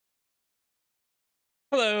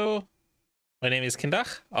Hello, my name is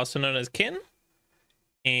Kindach, also known as Kin,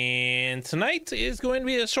 and tonight is going to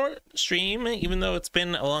be a short stream, even though it's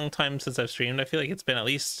been a long time since I've streamed. I feel like it's been at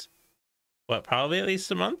least, probably at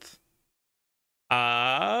least a month.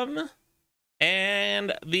 And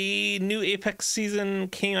the new Apex season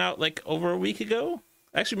came out like over a week ago.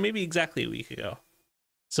 Actually, maybe exactly a week ago.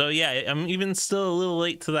 So yeah, I'm even still a little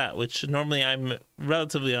late to that, which normally I'm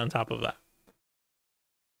relatively on top of that.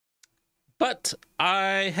 But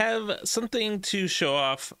I have something to show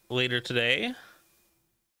off later today.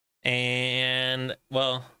 And,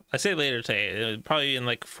 well, I say later today, probably in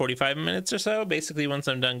like 45 minutes or so. Basically, once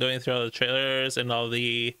I'm done going through all the trailers and all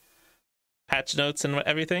the patch notes and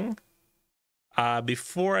everything.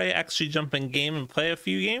 Before I actually jump in game and play a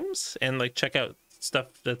few games and like check out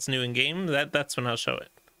stuff that's new in game, that's when I'll show it.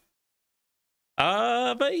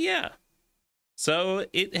 But yeah. So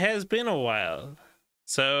it has been a while.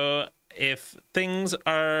 So if things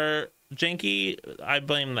are janky, I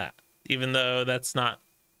blame that, even though that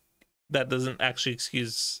doesn't actually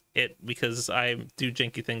excuse it, because I do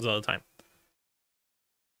janky things all the time.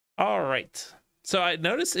 All right, so I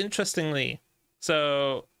noticed, interestingly,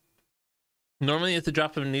 so normally at the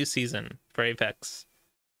drop of a new season for Apex,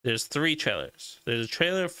 there's 3 trailers. There's a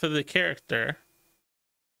trailer for the character,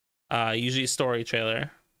 usually a story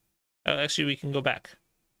trailer. Oh, actually, we can go back.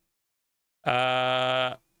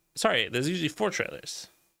 Sorry, there's usually 4 trailers.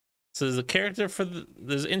 So there's a character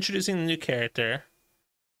there's introducing the new character.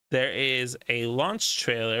 There is a launch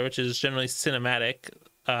trailer, which is generally cinematic,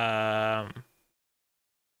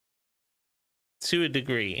 to a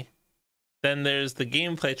degree. Then there's the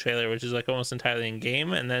gameplay trailer, which is like almost entirely in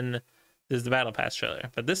game, and then there's the battle pass trailer.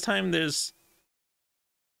 But this time there's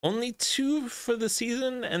only 2 for the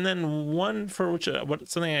season, and then 1 for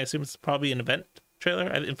something I assume is probably an event trailer.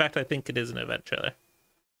 In fact, I think it is an event trailer.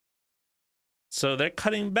 So they're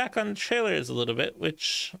cutting back on trailers a little bit,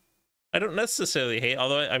 which I don't necessarily hate,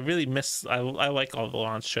 although I really I like all the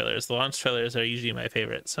launch trailers. The launch trailers are usually my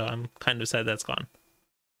favorite, so I'm kind of sad that's gone.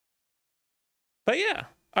 But yeah,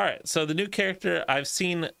 all right, so the new character, I've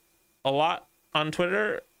seen a lot on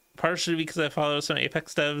Twitter, partially because I follow some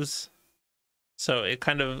Apex devs, so it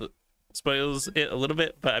kind of spoils it a little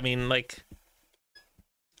bit, but I mean, like,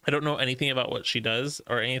 I don't know anything about what she does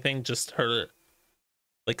or anything, just her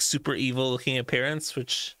like super evil looking appearance,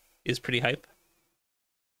 which is pretty hype.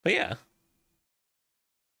 But yeah.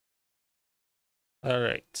 All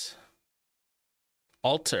right.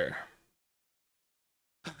 Alter.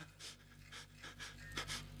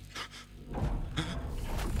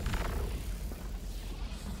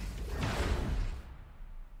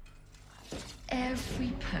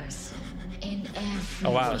 Every person in every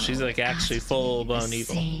Oh wow, she's like actually full blown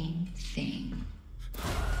evil. Same thing.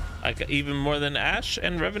 Like even more than Ash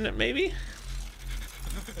and Revenant, maybe?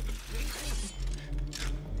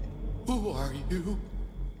 Who are you?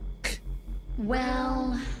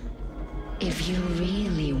 Well, if you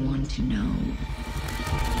really want to know,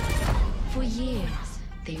 for years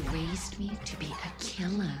they raised me to be a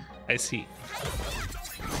killer. I see.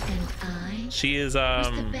 And I She is was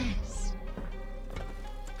the best.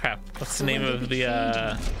 crap. What's the So name when of they the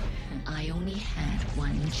betrayed me, I only had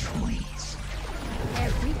one choice.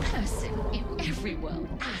 Every person in every world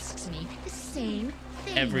asks me the same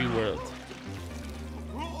thing. every world?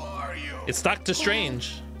 Who are you? It's Doctor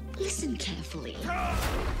Strange. Listen carefully.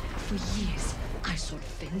 For years, I sought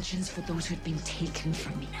vengeance for those who had been taken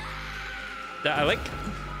from me. I like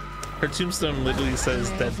her tombstone literally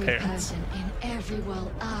says dead Every parents. person in every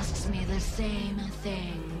world asks me the same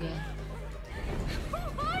thing. Who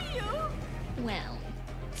are you? Well,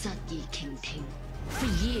 Zaki Kingpin. For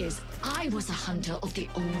years, I was a hunter of the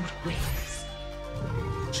old ways.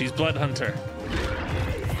 She's Blood Hunter.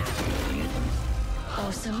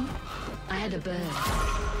 Also, I had a bird.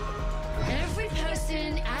 Every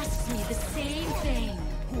person asks me the same thing.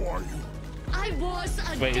 Who are you? I was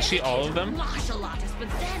a Wait, is she all of them? martial artist, but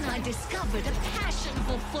then I discovered a passion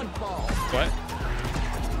for football. What?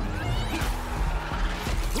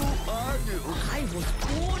 Who are you? I was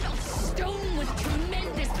born of stone with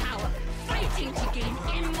tremendous power, fighting to gain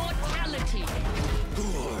immortality. Who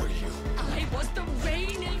are you? I was the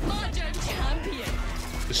reigning modern champion.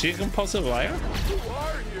 Is she a compulsive liar? Who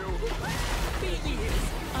are you? For years,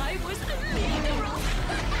 I was the leader of...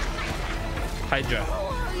 Hydra. Who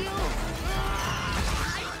are you?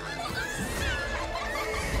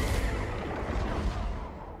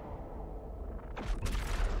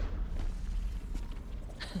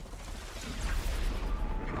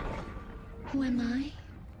 Who am I?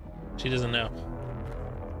 She doesn't know.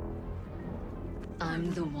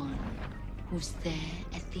 I'm the one who's there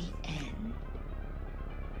at the end.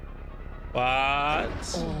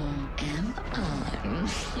 What? Or am I?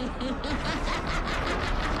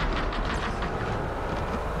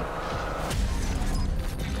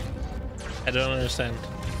 I don't understand.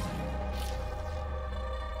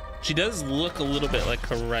 She does look a little bit like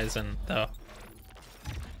Horizon, though.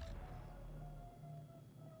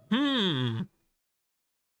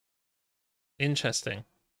 Interesting.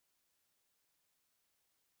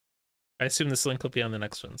 I assume this link will be on the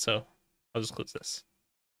next one, so I'll just close this.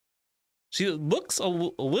 She looks a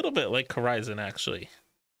little bit like Horizon, actually.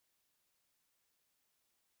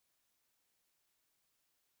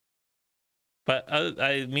 But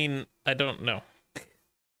I mean, I don't know.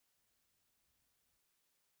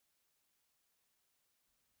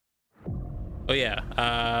 Oh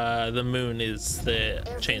yeah, the moon is the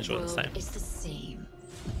changed one this time. Is the same.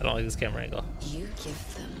 I don't like this camera angle. You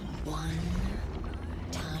give them one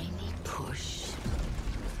tiny push.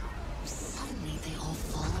 Suddenly they all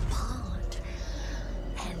fall apart.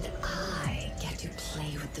 And I get to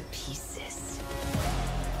play with the pieces.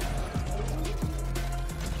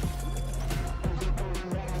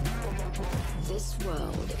 This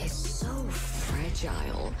world is so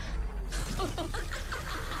fragile.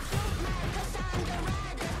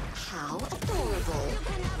 How adorable.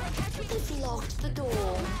 They've locked the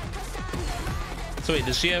door. So wait,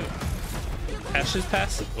 does she have Ashes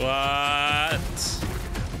Pass? What?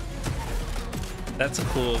 That's a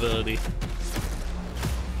cool ability.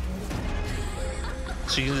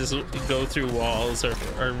 She can just go through walls or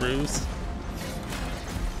roofs.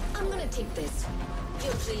 I'm gonna take this.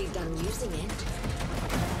 You're clearly done using it.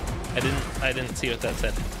 I didn't see what that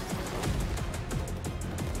said.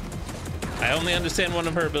 I only understand one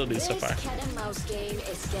of her abilities so far. This cat and mouse game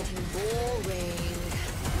is getting boring.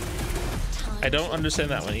 I don't understand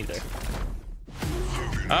that one either.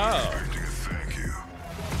 Oh,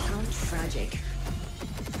 How tragic.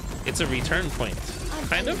 it's a return point,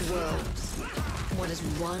 kind of. Worlds. What is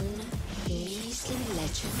one measly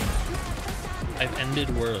legend? I've ended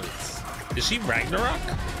worlds. Is she Ragnarok?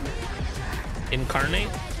 Incarnate?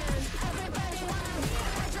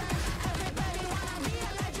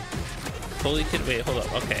 Holy kid, wait, hold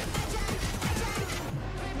up, okay.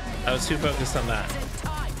 I was too focused on that.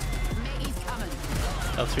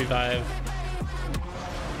 Let's revive.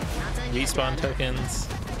 Respawn tokens.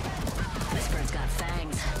 This bird's got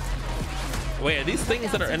fangs. Wait, are these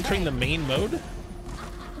things that are entering the main mode?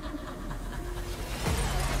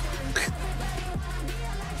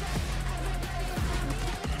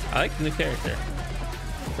 I like the new character.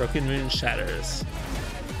 Broken Moon Shatters.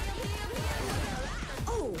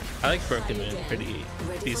 Oh, I like Broken Moon pretty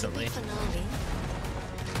decently.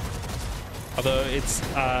 Although it's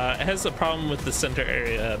it has a problem with the center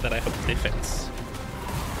area that I hope they fix.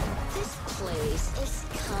 this place is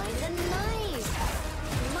kinda nice.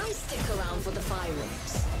 Might stick around for the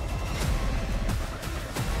fireworks.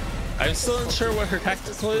 I'm still unsure what her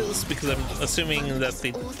tactical is because I'm assuming that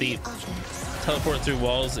the teleport through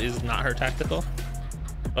walls is not her tactical,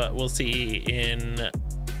 but we'll see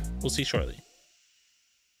shortly.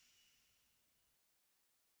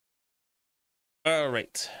 All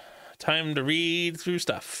right, time to read through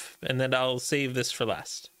stuff, and then I'll save this for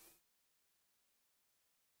last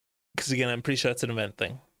because again, I'm pretty sure that's an event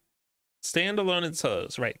thing. Standalone and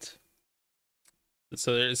solos, right?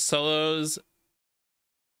 So there's solos.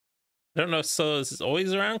 I don't know if solos is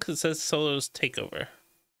always around because it says solos takeover.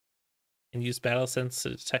 And use battle sense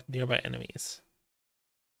to detect nearby enemies.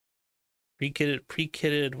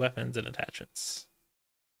 Pre-kitted weapons and attachments.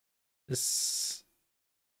 Okay.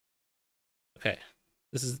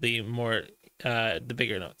 This is the more the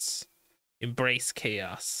bigger notes. Embrace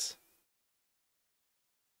chaos.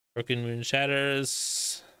 Broken Moon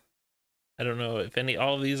Shatters. I don't know if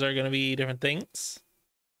all of these are gonna be different things.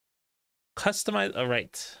 Customize, all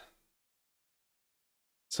right.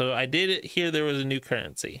 So I did hear there was a new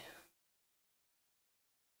currency.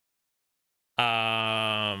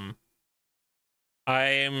 I'm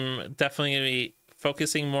definitely gonna be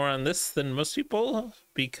focusing more on this than most people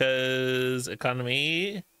because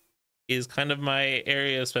economy is kind of my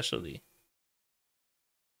area of specialty.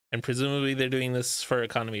 And presumably they're doing this for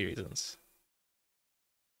economy reasons.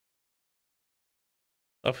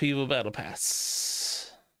 Upheaval Battle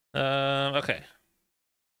Pass. Okay.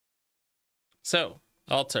 So,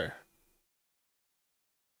 Alter.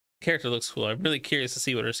 Character looks cool. I'm really curious to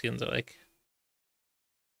see what her skins are like.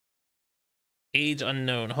 Age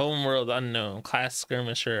unknown, homeworld unknown, class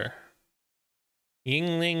skirmisher.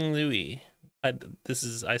 Yingling Louis. I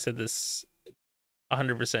said this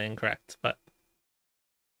 100% incorrect, but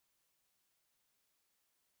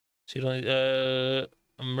she'd only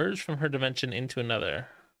emerge from her dimension into another.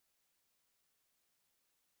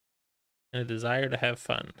 and a desire to have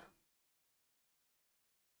fun.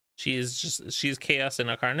 She's chaos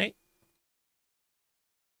incarnate.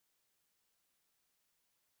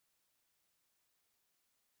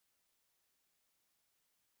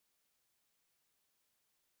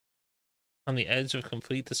 On the edge of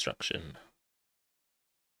complete destruction.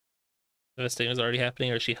 Devastating was already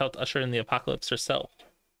happening, or she helped usher in the apocalypse herself.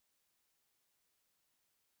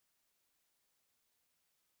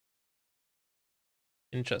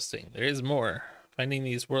 Interesting. There is more. Finding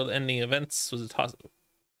these world-ending events was a toss.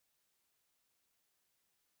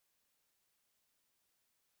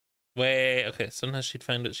 Way okay. Sometimes she'd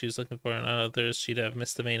find what she was looking for, and on others she'd have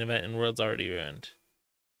missed the main event and worlds already ruined.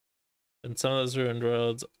 In some of those ruined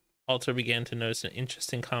worlds, Alter began to notice an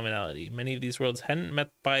interesting commonality. Many of these worlds hadn't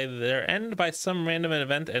met by their end by some random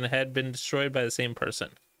event and had been destroyed by the same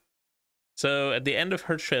person. So at the end of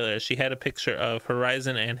her trailer, she had a picture of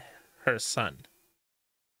Horizon and her son.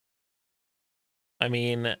 I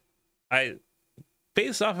mean,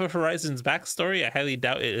 based off of Horizon's backstory, I highly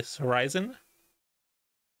doubt it is Horizon,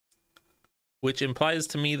 which implies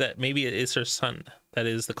to me that maybe it is her son that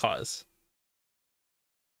is the cause.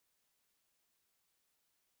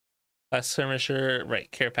 Class skirmisher,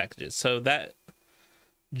 right, care packages. So that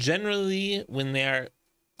generally when they are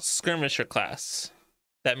skirmisher class,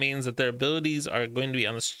 that means that their abilities are going to be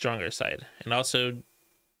on the stronger side. And also,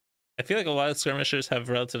 I feel like a lot of skirmishers have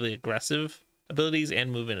relatively aggressive abilities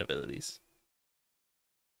and movement abilities.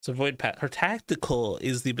 So Void Pat, her tactical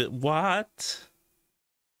is the bit what?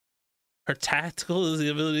 Her tactical is the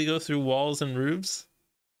ability to go through walls and roofs,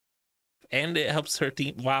 and it helps her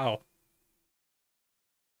team. Wow.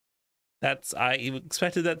 I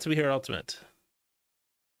expected that to be her ultimate.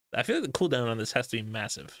 I feel like the cooldown on this has to be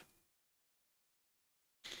massive.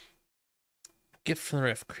 Gift from the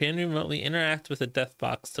Rift. Can remotely interact with a death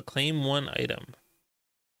box to claim one item.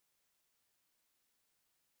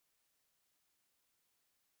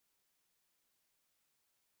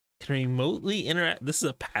 Can remotely interact. This is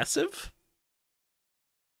a passive?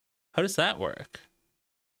 How does that work?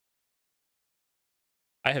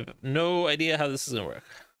 I have no idea how this is going to work.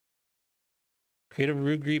 Create a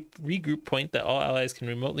regroup point that all allies can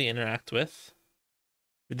remotely interact with.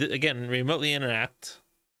 Again, remotely interact.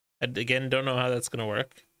 I, again, don't know how that's going to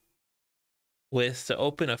work. With to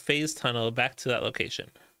open a phase tunnel back to that location.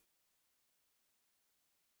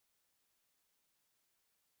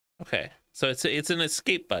 Okay, so it's an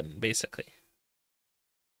escape button, basically.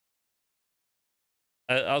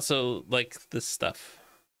 I also like this stuff.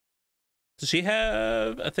 Does she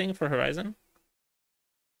have a thing for Horizon?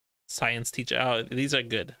 Science teacher. Oh, these are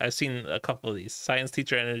good. I've seen a couple of these. Science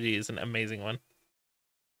teacher energy is an amazing one.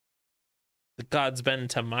 The gods bend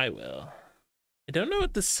to my will. I don't know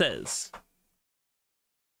what this says.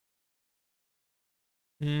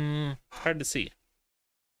 Hard to see.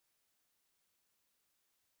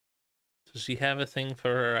 Does she have a thing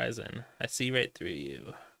for Horizon? I see right through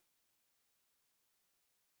you.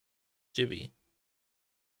 Jibby.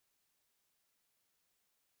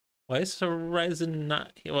 Why is Horizon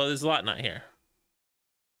not here? Well, there's a lot not here,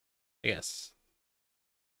 I guess.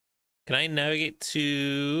 Can I navigate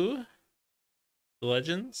to the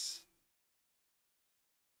Legends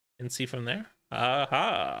and see from there?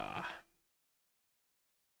 Aha!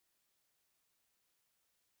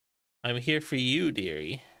 I'm here for you,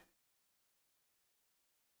 dearie.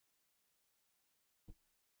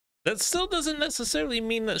 That still doesn't necessarily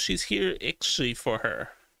mean that she's here actually for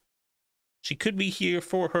her. She could be here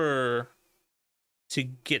for her to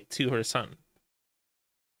get to her son.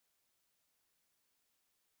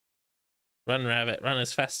 Run, rabbit. Run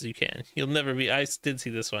as fast as you can. You'll never be... I did see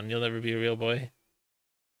this one. You'll never be a real boy.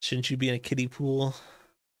 Shouldn't you be in a kiddie pool?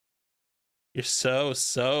 You're so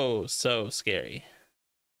scary.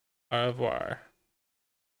 Au revoir.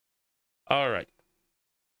 All right.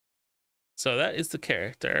 So that is the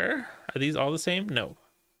character. Are these all the same? No.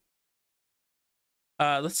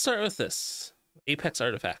 Let's start with this. Apex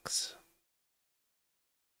artifacts.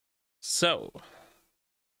 So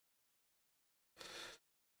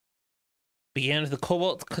began with the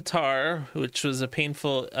Cobalt Qatar, which was a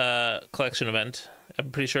painful collection event. I'm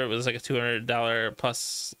pretty sure it was like a $200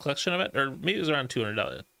 plus collection event, or maybe it was around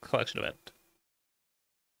 $200 collection event.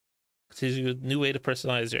 Teaches you a new way to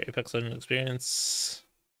personalize your Apex Legends experience.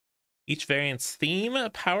 Each variant's theme,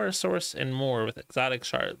 power source, and more with exotic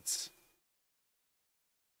shards.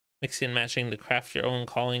 Mixing and matching to craft your own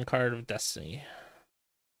calling card of destiny.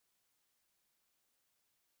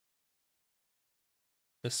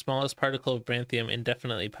 The smallest particle of Branthium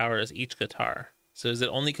indefinitely powers each Qatar. So is it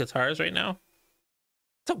only Qatars right now?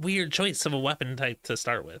 It's a weird choice of a weapon type to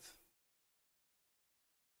start with.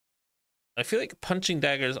 I feel like punching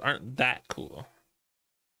daggers aren't that cool.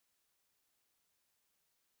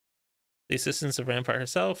 The assistance of Rampart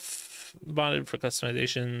herself, bonded for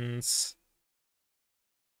customizations.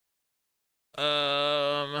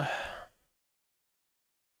 Not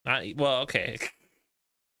well, okay.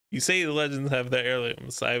 You say the legends have their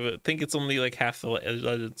heirlooms. I would think it's only like half the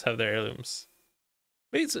legends have their heirlooms.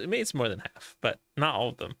 Maybe it's more than half, but not all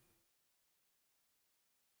of them.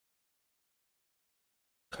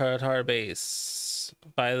 Karatar base.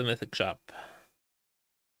 Buy the mythic shop.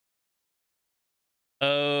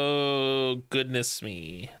 Oh, goodness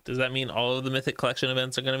me. Does that mean all of the mythic collection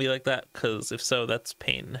events are going to be like that? Because if so, that's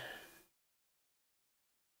pain.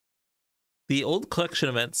 The old collection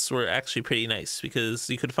events were actually pretty nice because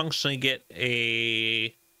you could functionally get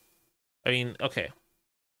a... I mean, okay.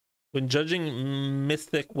 When judging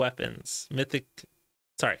mythic weapons,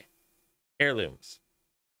 heirlooms,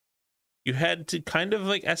 you had to kind of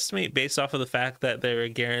like estimate based off of the fact that they were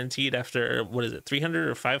guaranteed after, what is it, 300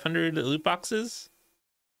 or 500 loot boxes?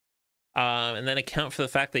 And then account for the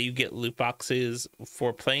fact that you get loot boxes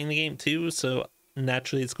for playing the game too, so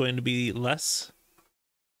naturally it's going to be less.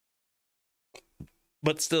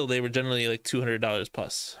 But still, they were generally like $200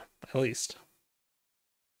 plus, at least.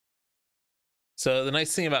 So the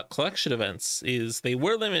nice thing about collection events is they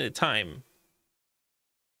were limited time,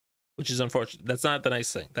 which is unfortunate. That's not the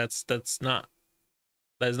nice thing. That is not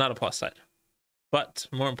a plus side. But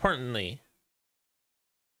more importantly,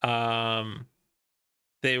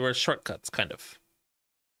 they were shortcuts kind of,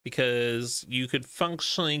 because you could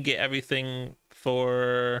functionally get everything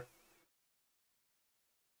for,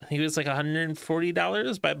 I think it was like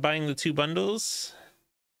 $140 by buying the 2 bundles.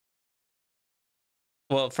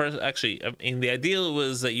 Well, first, actually, I mean, the ideal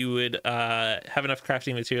was that you would have enough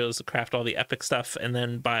crafting materials to craft all the epic stuff and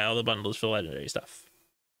then buy all the bundles for the legendary stuff.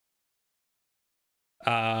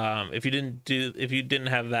 If you didn't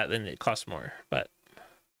have that, then it cost more. But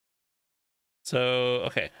so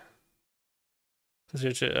okay,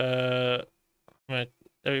 every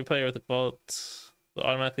player with a Cobalt will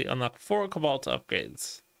automatically unlock 4 Cobalt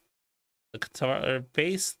upgrades. The Qatar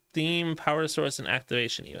base, theme, power source, and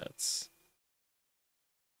activation emotes.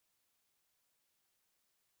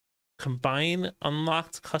 Combine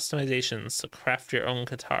unlocked customizations to craft your own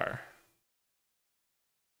Qatar.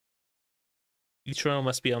 Each row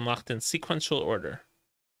must be unlocked in sequential order.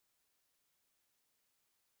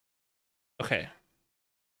 Okay.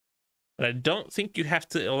 But I don't think you have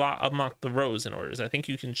to unlock the rows in orders. I think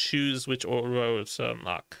you can choose which rows to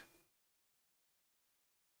unlock.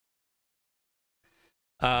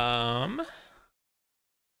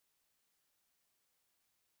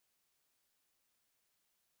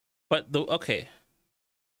 But okay.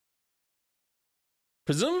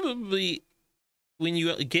 Presumably, when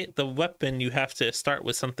you get the weapon, you have to start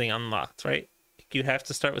with something unlocked, right? You have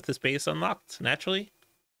to start with this base unlocked naturally.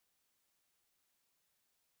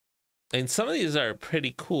 And some of these are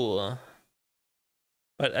pretty cool,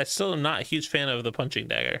 but I still am not a huge fan of the punching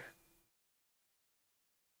dagger.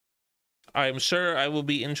 I'm sure I will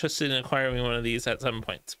be interested in acquiring one of these at some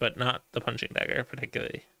point, but not the punching dagger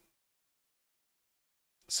particularly.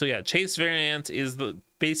 So yeah, chase variant is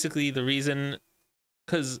basically the reason,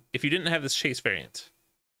 because if you didn't have this chase variant,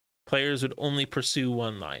 players would only pursue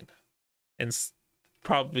one line and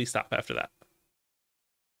probably stop after that.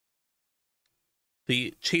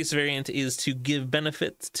 The chase variant is to give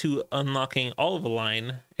benefits to unlocking all of a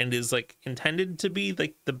line and is like intended to be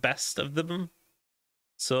like the best of them.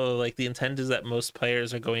 So like the intent is that most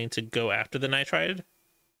players are going to go after the nitride.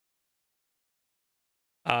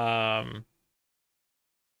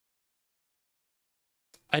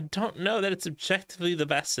 I don't know that it's objectively the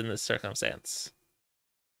best in this circumstance.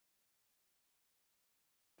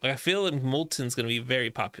 Like, I feel like Molten's going to be very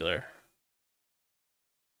popular.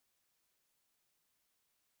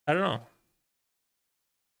 I don't know.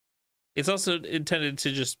 It's also intended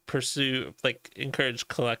to just pursue, like, encourage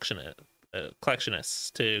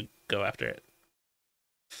collectionists to go after it.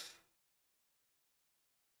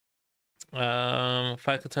 5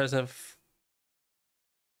 Qatars have,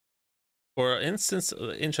 for instance,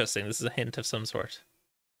 interesting. This is a hint of some sort.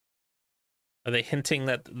 Are they hinting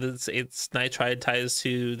that it's nitride ties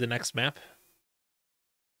to the next map?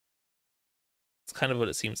 It's kind of what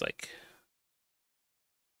it seems like.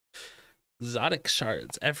 Exotic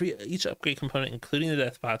shards. Each upgrade component, including the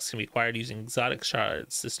death box, can be acquired using exotic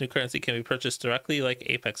shards. This new currency can be purchased directly like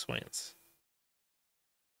Apex coins.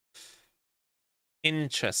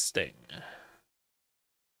 Interesting.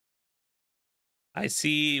 I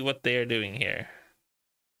see what they're doing here.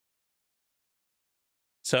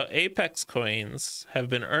 So Apex coins have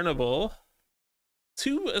been earnable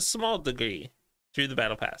to a small degree through the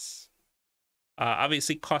battle pass.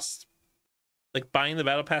 Obviously costs, like buying the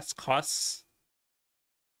battle pass costs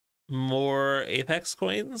more Apex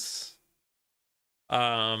coins,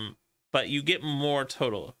 but you get more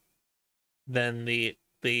total than the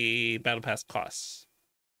battle pass costs.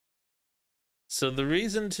 So the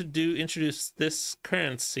reason to introduce this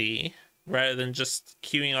currency rather than just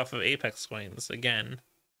queuing off of Apex coins again,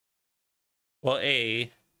 well,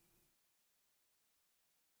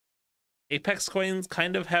 Apex coins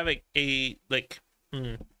kind of have a like,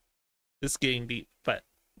 this is getting deep, but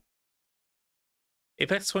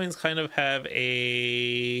Apex coins kind of have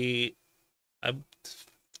a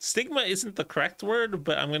stigma isn't the correct word,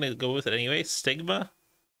 but I'm gonna go with it anyway. Stigma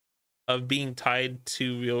of being tied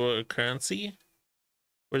to real world currency,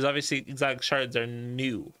 whereas obviously exotic shards are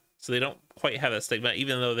new, so they don't quite have that stigma,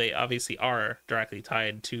 even though they obviously are directly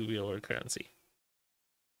tied to real world currency.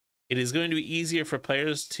 It is going to be easier for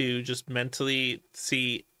players to just mentally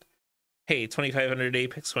see, hey, 2,500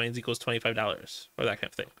 Apex coins equals $25 or that kind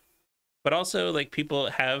of thing. But also, like,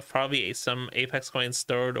 people have probably some Apex coins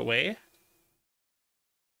stored away,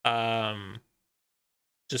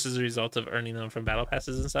 just as a result of earning them from battle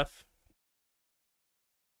passes and stuff.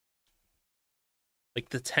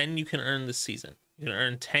 Like the 10 you can earn this season. You can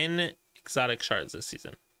earn 10 exotic shards this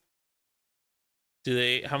season. Do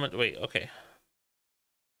they, how much, wait, okay.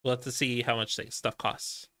 We'll have to see how much stuff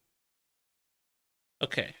costs.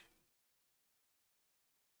 Okay.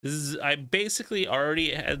 This is, I basically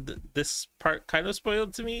already had this part kind of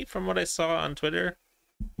spoiled to me from what I saw on Twitter.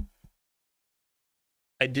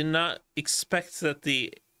 I did not expect that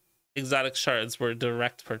the exotic shards were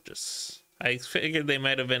direct purchase. I figured they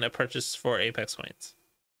might have been a purchase for Apex coins.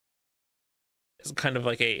 It's kind of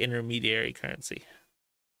like a intermediary currency.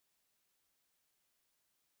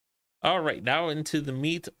 All right, now into the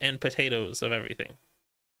meat and potatoes of everything.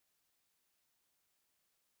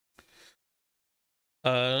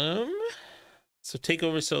 So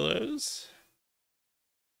takeover solos,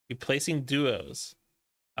 replacing duos.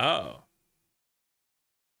 Oh,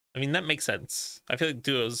 I mean, that makes sense. I feel like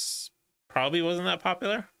duos probably wasn't that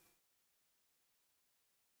popular.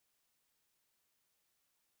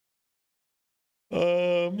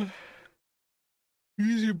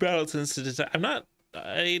 Use your battle tends to detect.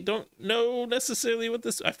 I don't know necessarily what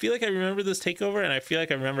this. I feel like I remember this takeover, and I feel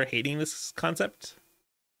like I remember hating this concept.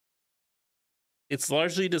 It's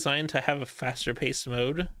largely designed to have a faster paced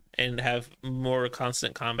mode and have more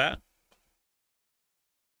constant combat.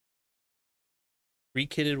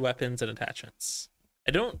 Rekitted weapons and attachments.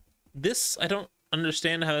 I don't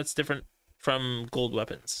understand how that's different from gold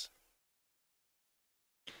weapons.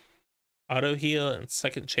 Auto heal and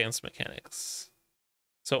second chance mechanics.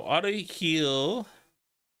 So auto heal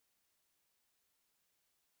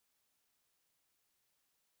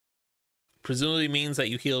presumably means that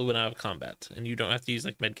you heal when out of combat and you don't have to use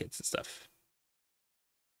like medkits and stuff.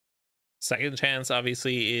 Second chance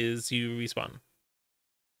obviously is you respawn,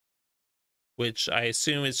 which I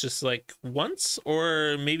assume is just like once,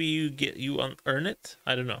 or maybe you earn it.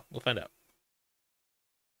 I don't know. We'll find out.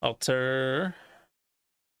 Alter.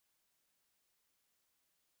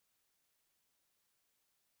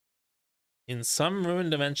 In some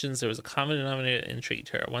ruined dimensions, there was a common denominator that intrigued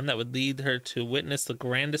her, one that would lead her to witness the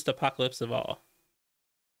grandest apocalypse of all.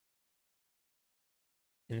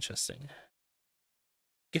 Interesting.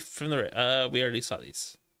 Gift from the we already saw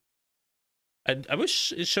these. I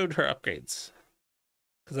wish it showed her upgrades,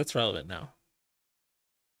 because that's relevant now.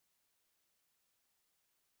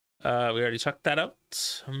 We already checked that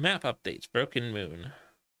out. Map updates. Broken Moon.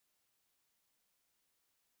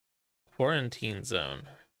 Quarantine zone.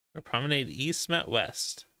 Or promenade east met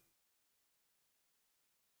west.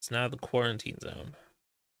 It's now the quarantine zone.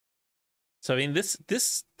 So I mean, this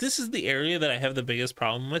is the area that I have the biggest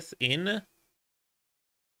problem with in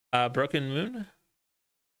Broken Moon.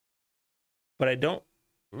 But I don't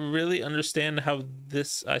really understand how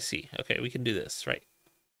this. I see. Okay, we can do this, right?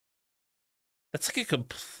 That's like a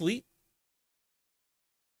complete.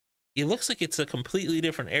 It looks like it's a completely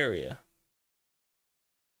different area.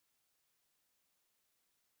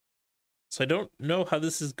 So I don't know how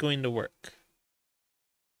this is going to work.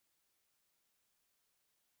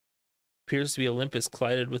 Appears to be Olympus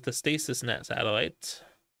collided with the stasis net satellite.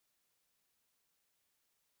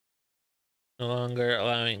 No longer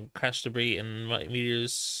allowing crash debris and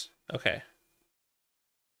meteors. Okay.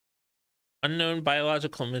 Unknown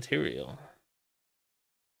biological material.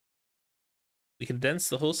 We condense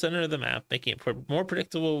the whole center of the map, making it more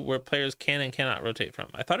predictable where players can and cannot rotate from.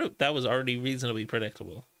 I thought that was already reasonably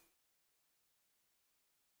predictable.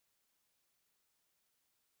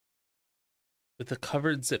 with a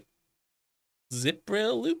covered zip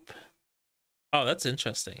rail loop. Oh, that's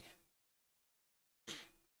interesting.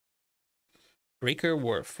 Breaker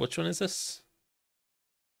Wharf. Which one is this?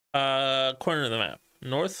 Corner of the map.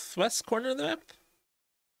 Northwest corner of the map?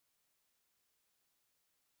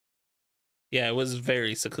 Yeah, it was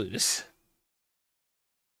very secluded.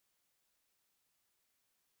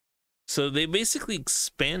 So they basically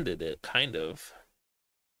expanded it, kind of.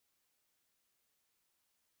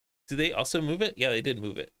 Did they also move it? Yeah, they did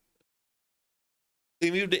move it. They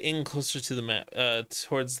moved it in closer to the map,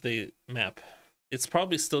 towards the map. It's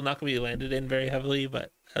probably still not going to be landed in very heavily,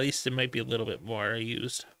 but at least it might be a little bit more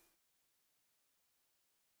used.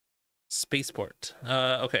 Spaceport.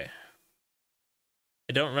 Okay.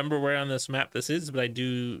 I don't remember where on this map this is, but I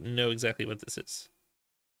do know exactly what this is.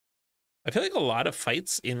 I feel like a lot of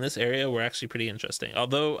fights in this area were actually pretty interesting.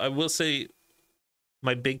 Although I will say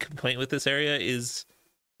my big complaint with this area is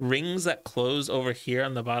rings that close over here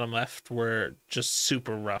on the bottom left were just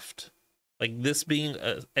super roughed. Like this being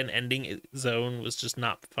an ending zone was just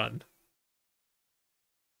not fun.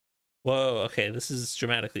 Whoa, okay, this is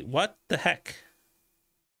dramatically. What the heck?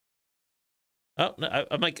 Oh, no,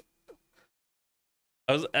 I'm like,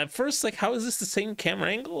 I was at first like, how is this the same camera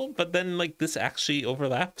angle? But then like this actually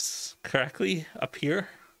overlaps correctly up here.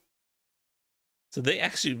 So they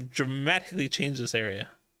actually dramatically changed this area.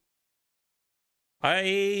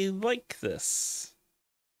 I like this.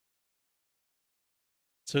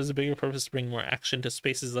 So there's a bigger purpose to bring more action to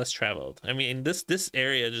spaces less traveled. I mean, this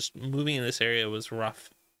area, just moving in this area was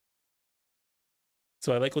rough.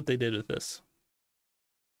 So I like what they did with this.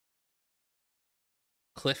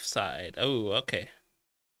 Cliffside. Oh, okay.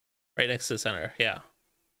 Right next to the center, yeah.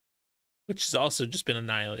 Which has also just been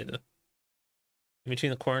annihilated. In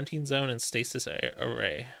between the quarantine zone and stasis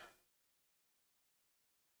array.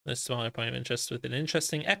 A smaller point of interest with an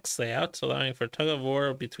interesting X layout, allowing for tug of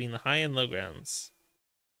war between the high and low grounds.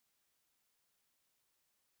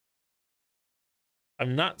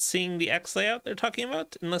 I'm not seeing the X layout they're talking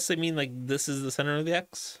about, unless they mean like this is the center of the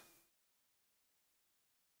X.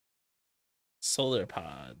 Solar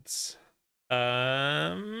pods.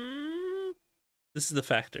 This is the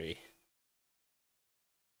factory.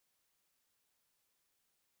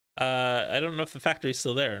 I don't know if the factory's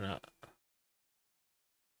still there or not.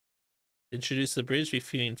 Introduce the bridge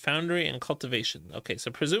between foundry and cultivation. Okay,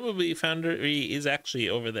 so presumably foundry is actually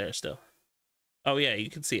over there still. Oh yeah, you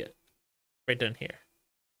can see it right down here.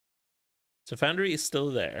 So foundry is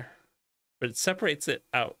still there, but it separates it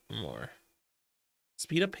out more.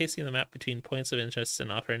 Speed up pacing the map between points of interest and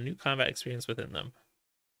offer a new combat experience within them.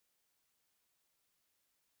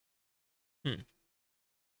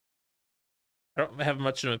 I don't have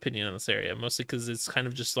much of an opinion on this area, mostly because it's kind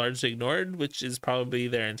of just largely ignored, which is probably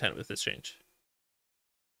their intent with this change.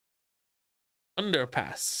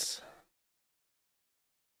 Underpass.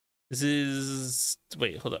 This is...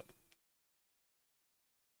 Wait, hold up.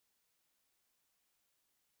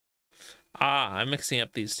 Ah, I'm mixing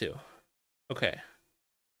up these two. Okay.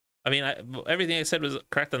 I mean, everything I said was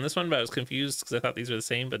correct on this one, but I was confused because I thought these were the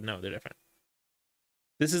same, but no, they're different.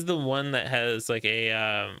 This is the one that has like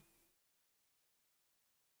a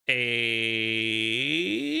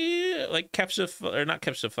like capture or not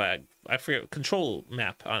capture flag. I forget, control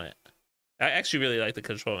map on it. I actually really like the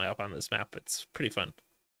control map on this map. It's pretty fun.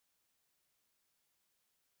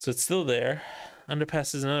 So it's still there.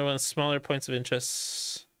 Underpass is another one of smaller points of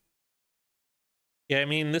interest. Yeah, I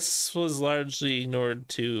mean, this was largely ignored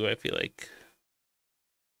too, I feel like.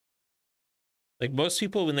 Like most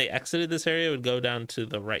people, when they exited this area, would go down to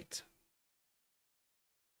the right.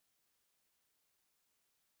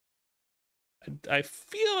 I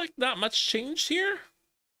feel like not much changed here,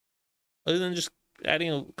 other than just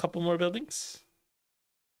adding a couple more buildings.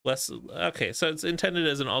 Less, okay, so it's intended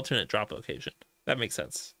as an alternate drop location. That makes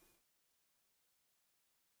sense.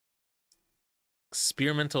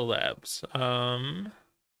 Experimental labs. I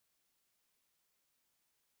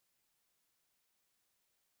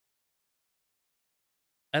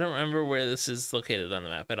don't remember where this is located on the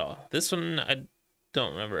map at all. This one, I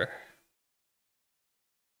don't remember.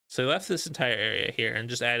 So I left this entire area here and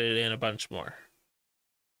just added in a bunch more.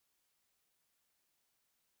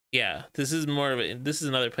 Yeah, this is more of a, this is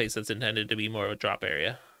another place that's intended to be more of a drop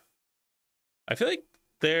area. I feel like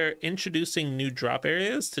they're introducing new drop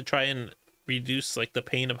areas to try and reduce like the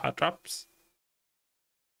pain of hot drops.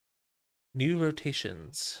 New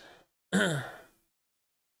rotations. I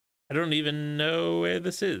don't even know where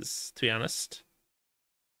this is, to be honest.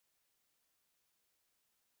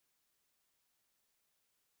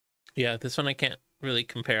 Yeah, this one I can't really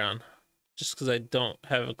compare on, just because I don't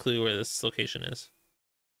have a clue where this location is.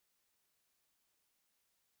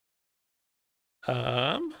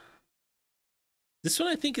 This one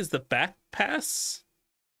I think is the back pass.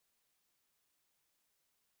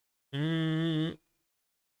 Again,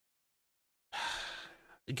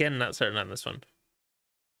 not certain on this one.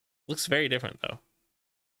 Looks very different though.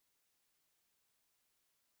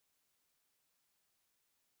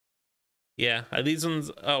 Yeah, these ones.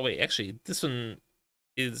 Oh wait, actually, this one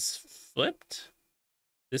is flipped.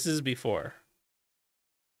 This is before.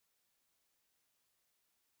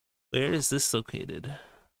 Where is this located?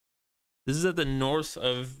 This is at the north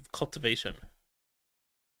of cultivation.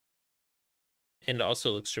 And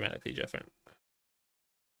also looks dramatically different.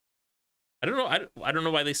 I don't know. I don't know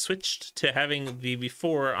why they switched to having the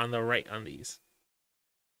before on the right on these.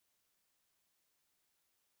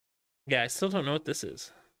 Yeah, I still don't know what this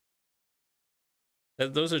is.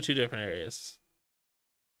 Those are two different areas.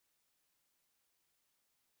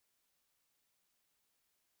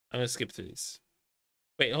 I'm gonna skip through these.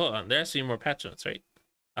 Wait, hold on. There has to be more patch notes, right?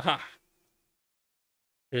 Aha.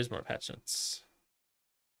 Here's more patch notes.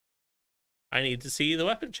 I need to see the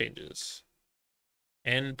weapon changes.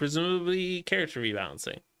 And presumably character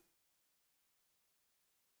rebalancing.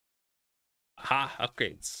 Aha,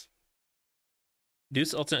 upgrades.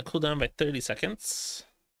 Reduce ultimate cooldown by 30 seconds.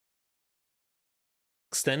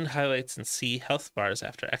 Extend highlights and see health bars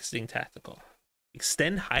after exiting tactical.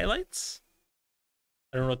 Extend highlights?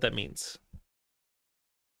 I don't know what that means.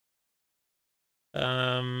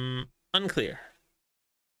 Unclear.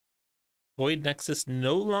 Void Nexus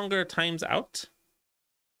no longer times out.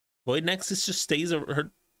 Void Nexus just stays over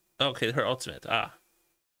her. Okay, her ultimate. Ah.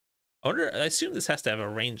 I assume this has to have a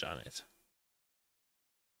range on it.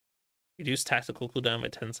 Reduce tactical cooldown by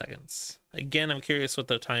 10 seconds. Again, I'm curious what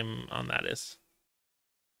the time on that is.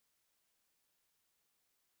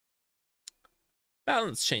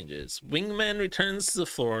 Balance changes. Wingman returns to the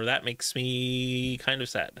floor. That makes me kind of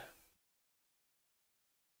sad.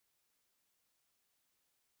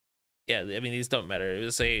 Yeah, I mean, these don't matter. It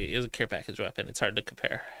was a care package weapon. It's hard to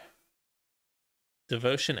compare.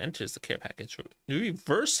 Devotion enters the care package.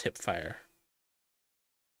 Reverse hip fire.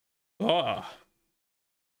 Oh,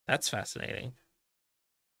 that's fascinating.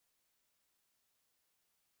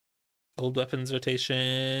 Old weapons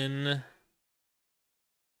rotation.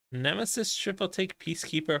 Nemesis, triple take,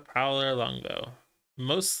 Peacekeeper, Prowler, Longbow.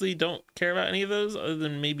 Mostly don't care about any of those other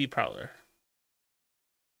than maybe Prowler.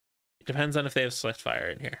 It depends on if they have select fire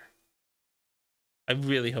in here. I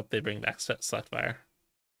really hope they bring back select fire.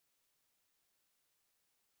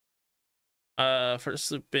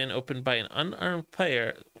 First loop been opened by an unarmed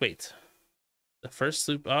player. Wait. The first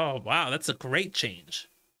loop. Oh, wow. That's a great change.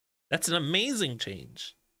 That's an amazing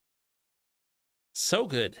change. So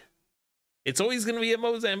good. It's always going to be a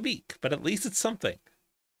Mozambique, but at least it's something.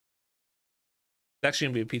 It's actually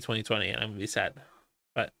going to be a P2020, and I'm going to be sad.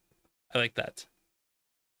 But I like that.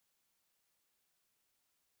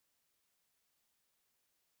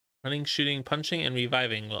 Running, shooting, punching, and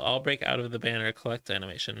reviving will all break out of the banner collect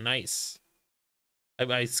animation. Nice.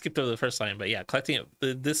 I skipped over the first line, but yeah, collecting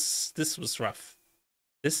it. This was rough.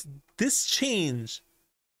 This change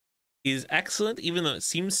is excellent, even though it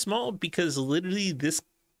seems small, because literally the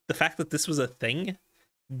fact that this was a thing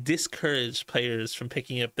discouraged players from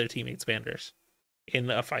picking up their teammates' banners in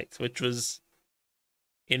a fight, which was,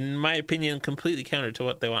 in my opinion, completely counter to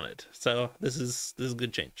what they wanted. So this is a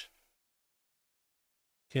good change.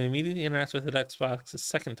 Can immediately interact with the Xbox a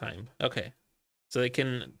second time. Okay. So they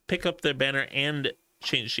can pick up their banner and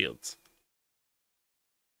change shields.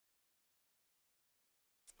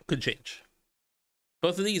 Good change.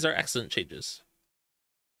 Both of these are excellent changes.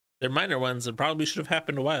 They're minor ones that probably should have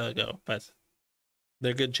happened a while ago, but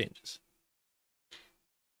they're good changes.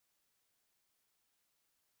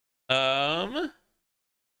 Let's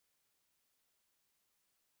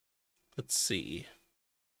see.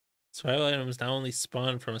 Survival items now only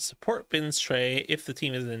spawn from a support bins tray if the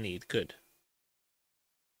team is in need. Good.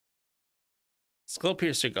 Skull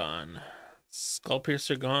Piercer gone. Skull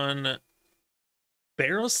Piercer gone.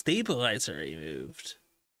 Barrel stabilizer removed.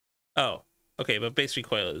 Oh, okay, but base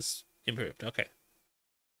recoil is improved. Okay.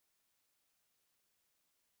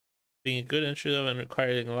 Being a good entry though and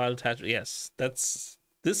requiring a lot of attachment. Yes, this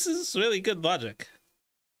is really good logic.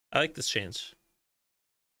 I like this change.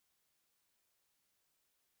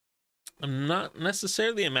 I'm not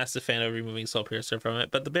necessarily a massive fan of removing Soul Piercer from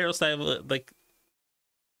it, but the barrel stabilizer, like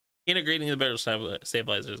integrating the barrel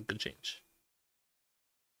stabilizer is a good change.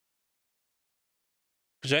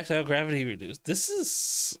 Projectile gravity reduced.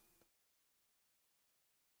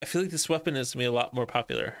 I feel like this weapon is gonna be a lot more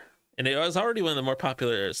popular. And it was already one of the more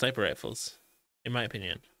popular sniper rifles, in my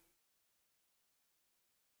opinion.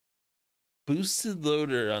 Boosted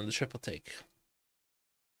loader on the triple take.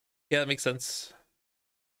 Yeah, that makes sense.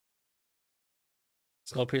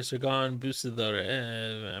 Skull Piercer gone. Boosted loader.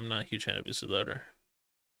 I'm not a huge fan of boosted loader.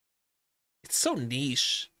 It's so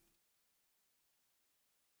niche.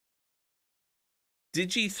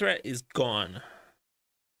 Digi threat is gone.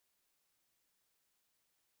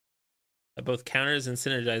 That both counters and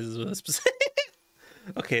synergizes with a specific.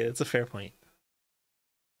 Okay, that's a fair point.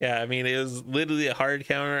 Yeah, I mean, it was literally a hard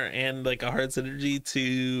counter and like a hard synergy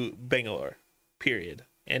to Bangalore. Period.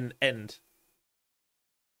 And end.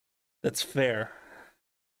 That's fair.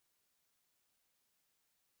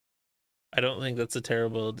 I don't think that's a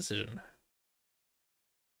terrible decision.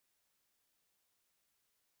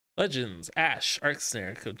 Legends, Ash, Arc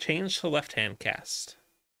Snare could change to left hand cast.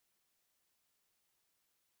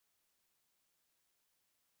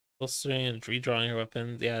 Bolstering and redrawing your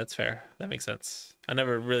weapon. Yeah, that's fair. That makes sense. I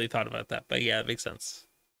never really thought about that, but yeah, it makes sense.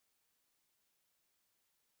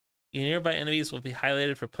 Your nearby enemies will be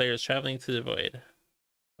highlighted for players traveling through the void.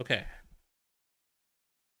 Okay.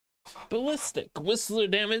 Ballistic Whistler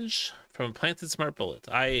damage from a planted smart bullet.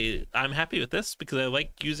 I'm happy with this because I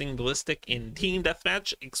like using ballistic in team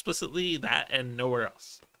deathmatch explicitly, that and nowhere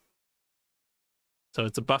else. So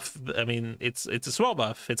it's a buff. I mean, it's a small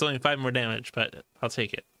buff. It's only 5 more damage, but I'll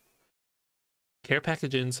take it. Care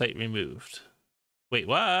package insight removed. Wait,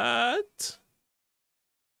 what?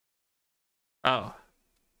 Oh.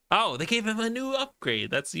 Oh, they gave him a new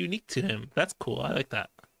upgrade. That's unique to him. That's cool. I like that.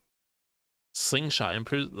 Slingshot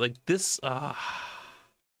improves like this.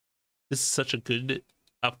 This is such a good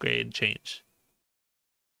upgrade change.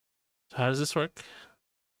 So how does this work?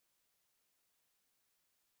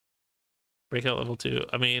 Breakout level 2.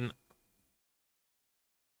 I mean,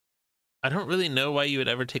 I don't really know why you would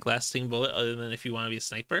ever take lasting bullet other than if you want to be a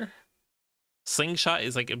sniper. Slingshot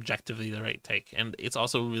is like objectively the right take, and it's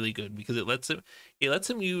also really good because it lets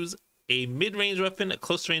him use a mid-range weapon, a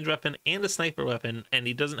close-range weapon, and a sniper weapon, and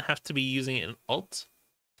he doesn't have to be using an ult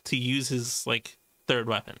to use his like third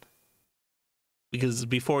weapon. Because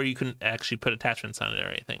before you couldn't actually put attachments on it or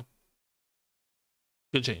anything.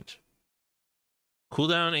 Good change.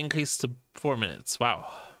 Cooldown increased to 4 minutes.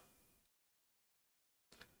 Wow.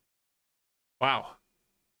 Wow.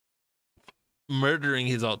 Murdering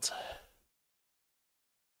his ult.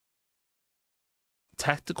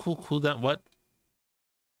 Tactical cooldown. What?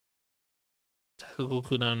 Tactical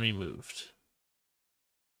cooldown removed.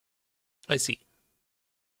 I see.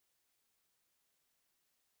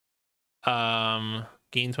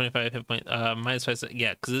 Gain 25 hit point. Minus 5.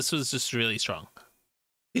 Yeah, because this was just really strong.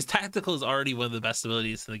 His tactical is already one of the best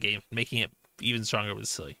abilities in the game. Making it even stronger was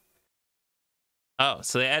silly. Oh,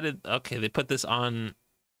 so they added. Okay, they put this on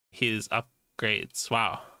his upgrades.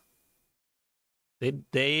 Wow.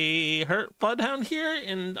 They hurt Bloodhound here,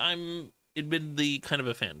 and I'm admittedly kind of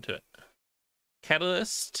a fan to it.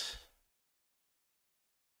 Catalyst.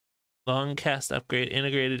 Long cast upgrade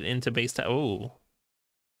integrated into base. Oh.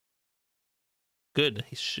 Good.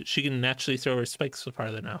 She can naturally throw her spikes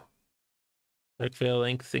farther now. Dark Veil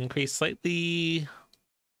length increased slightly.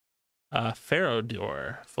 Pharaoh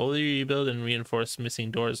door. Fully rebuild and reinforce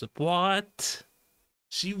missing doors. What?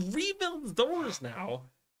 She rebuilds doors now.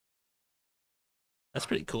 That's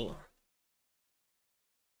pretty cool.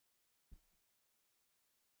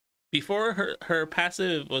 Before, her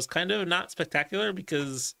passive was kind of not spectacular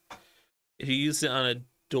because if you used it on a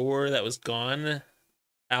door that was gone,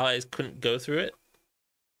 allies couldn't go through it.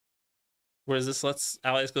 Whereas this lets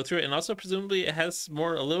allies go through it, and also presumably it has a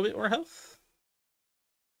little bit more health.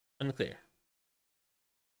 Unclear.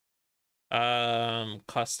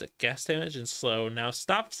 Caustic gas damage and slow now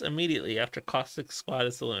stops immediately after Caustic squad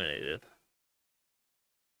is eliminated.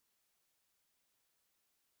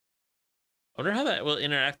 I wonder how that will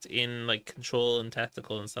interact in like control and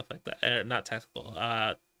tactical and stuff like that. Not tactical.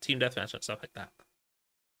 Team deathmatch and stuff like that.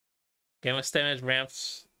 Gamma damage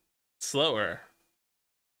ramps slower.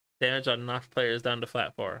 Damage on knocked players down to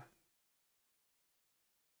flat 4.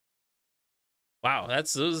 Wow,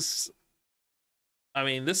 that's those. I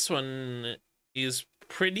mean, this one is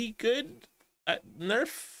pretty good at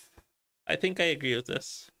nerf. I think I agree with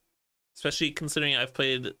this, especially considering I've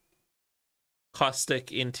played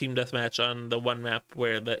Caustic in team deathmatch on the one map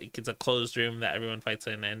where it's a closed room that everyone fights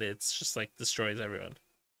in, and it's just like destroys everyone.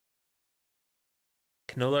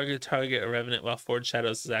 Can no longer target a revenant while Forge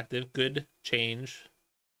Shadows is active. Good change.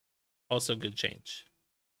 Also good change.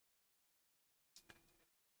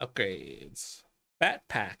 Upgrades.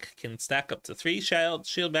 Backpack can stack up to 3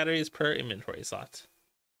 shield batteries per inventory slot.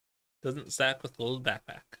 Doesn't stack with gold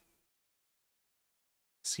backpack.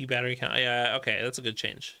 C battery count. Yeah, okay, that's a good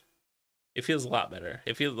change. It feels a lot better.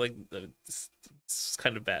 It feels like it's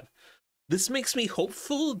kind of bad. This makes me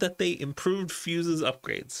hopeful that they improved Fuse's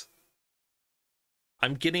upgrades.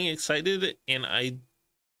 I'm getting excited, and I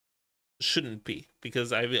shouldn't be,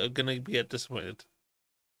 because I'm gonna get disappointed.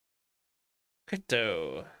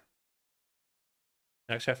 Crypto.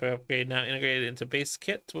 Network traffic upgrade now integrated into base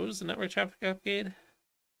kit. What was the network traffic upgrade?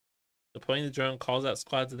 Deploying the drone calls out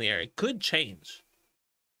squads in the area. Good change.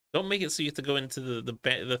 Don't make it so you have to go into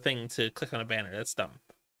the thing to click on a banner. That's dumb.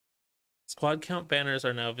 Squad count banners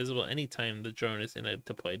are now visible anytime the drone is in a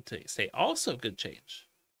deployed state. Also good change.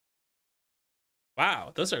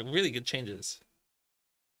 Wow, those are really good changes.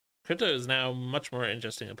 Crypto is now much more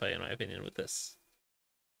interesting to play, in my opinion, with this.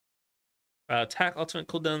 Attack ultimate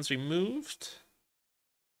cooldowns removed.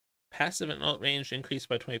 Passive and alt range increased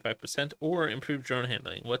by 25%, or improved drone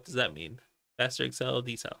handling. What does that mean? Faster accel,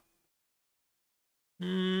 decel.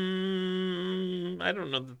 I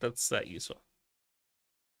don't know that that's that useful.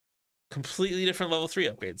 Completely different level 3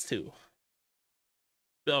 upgrades too.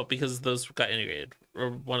 Oh, because those got integrated, or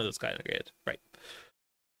one of those got integrated, right?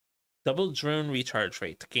 Double drone recharge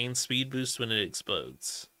rate, gain speed boost when it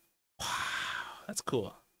explodes. Wow, that's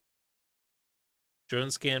cool.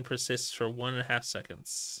 Drone scan persists for 1.5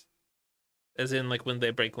 seconds. As in, like, when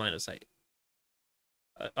they break line of sight.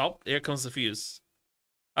 Oh, here comes the fuse.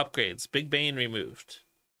 Upgrades. Big Bane removed.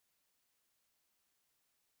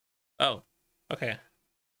 Oh, okay.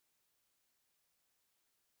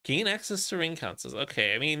 Gain access to ring consoles.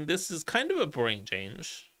 Okay, I mean, this is kind of a boring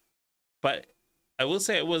change. But I will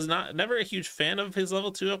say I was never a huge fan of his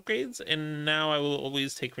level 2 upgrades, and now I will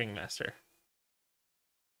always take Ringmaster.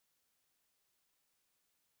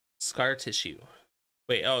 Scar tissue.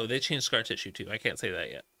 Wait, oh, they changed scar tissue too. I can't say that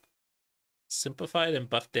yet. Simplified and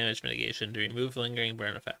buff damage mitigation to remove lingering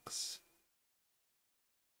burn effects.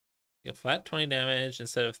 You get flat 20 damage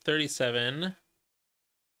instead of 37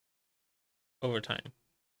 over time.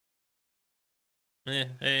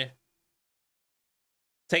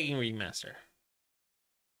 Taking Ringmaster.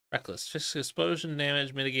 Reckless. Fixed explosion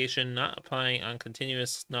damage mitigation not applying on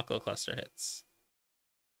continuous knuckle cluster hits.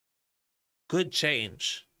 Good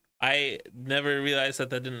change. I never realized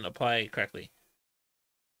that didn't apply correctly.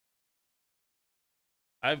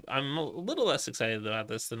 I'm a little less excited about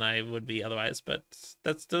this than I would be otherwise, but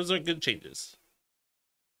those are good changes.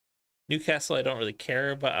 Newcastle, I don't really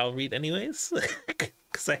care, but I'll read anyways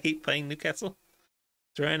because I hate playing Newcastle.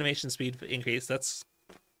 Throw animation speed increase. That's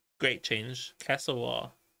great change. Castle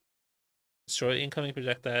wall. Destroy incoming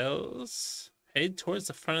projectiles. Head towards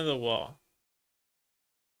the front of the wall.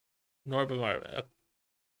 Ignore bombardment.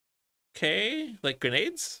 Okay, like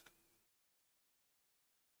grenades?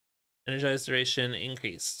 Energized duration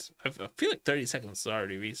increased. I feel like 30 seconds is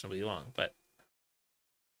already reasonably long, but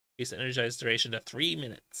increase energized duration to 3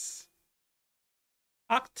 minutes.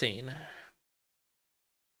 Octane.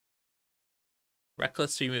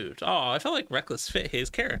 Reckless removed. Oh, I felt like Reckless fit his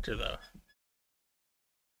character though.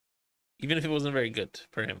 Even if it wasn't very good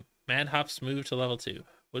for him. Mad Hops moved to level 2.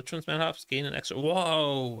 Which one's Mad Hops? Gain an extra.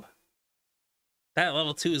 Whoa! That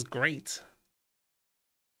level 2 is great.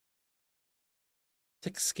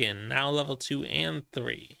 Thick skin, now level 2 and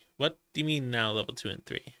 3. What do you mean now level 2 and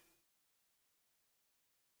 3?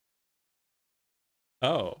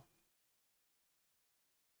 Oh.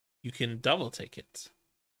 You can double take it.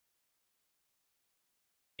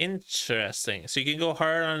 Interesting. So you can go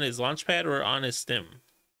hard on his launch pad or on his stim.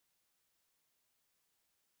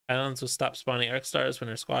 Islands will stop spawning arc stars when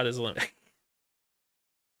her squad is eliminated.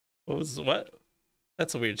 What?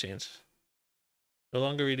 That's a weird change. No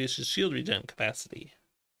longer reduces shield regen capacity.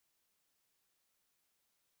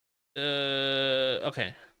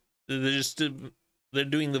 Okay. They're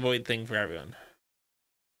doing the void thing for everyone.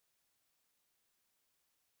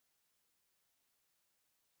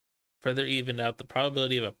 Further evened out the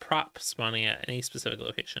probability of a prop spawning at any specific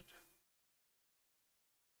location.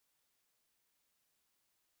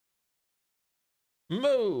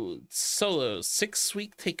 Mode solo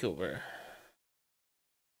 6-week takeover.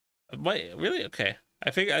 Wait, really? Okay. I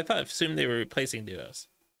assumed they were replacing duos.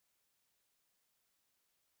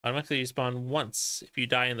 Automatically respawn once if you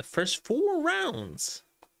die in the first 4 rounds.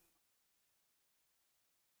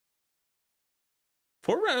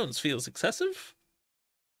 4 rounds feels excessive.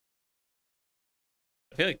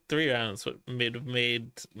 I feel like 3 rounds would have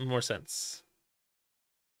made more sense.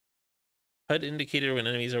 HUD indicator when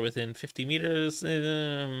enemies are within 50 meters.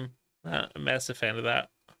 Not a massive fan of that.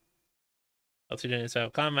 L2 style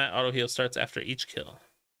combat. Auto heal starts after each kill.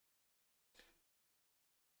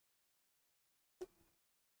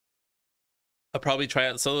 I'll probably try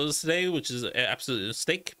out solos today, which is an absolute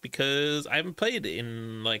mistake because I haven't played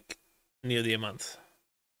in like nearly a month.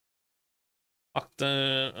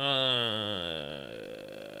 Octa,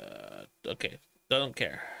 okay, don't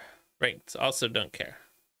care. Ranked, also don't care.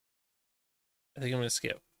 I think I'm gonna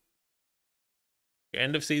skip. Your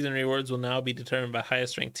end of season rewards will now be determined by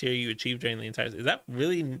highest ranked tier you achieved during the entire. Is that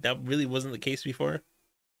really wasn't the case before?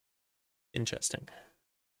 Interesting.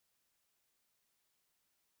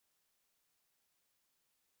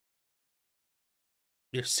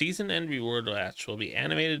 Your season end reward match will be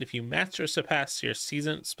animated if you match or surpass your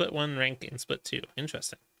season split 1 rank in split 2.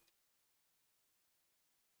 Interesting.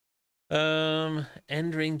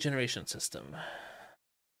 End ring generation system.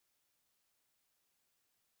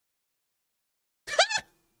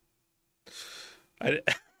 I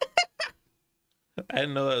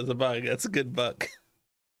didn't know that was a bug. That's a good bug.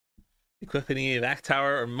 Equipping a vac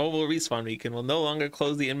tower or mobile respawn beacon will no longer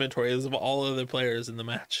close the inventories of all other players in the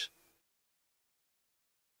match.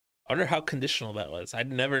 I wonder how conditional that was.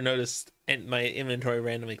 I'd never noticed my inventory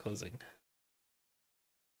randomly closing.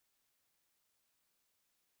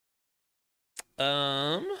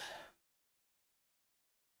 Players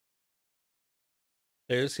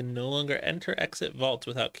can no longer enter exit vault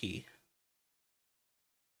without key.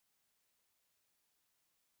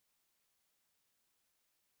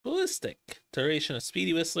 Ballistic. Duration of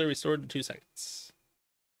Speedy Whistler restored to 2 seconds.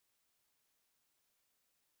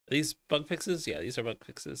 Are these bug fixes? Yeah, these are bug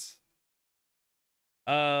fixes.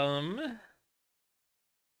 Remove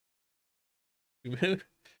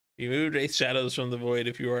Wraith shadows from the void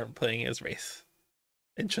if you aren't playing as Wraith.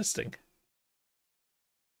 Interesting.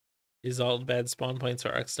 Resolved bad spawn points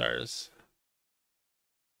or arc stars.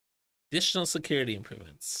 Additional security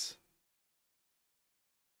improvements.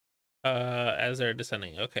 As they're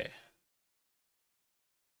descending. Okay.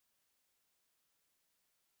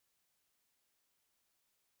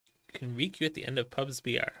 You can requeue at the end of pubs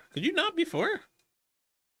BR. Could you not before?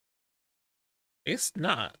 It's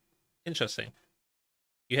not. Interesting.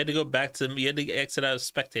 You had to go back to you had to exit out as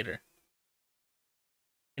spectator.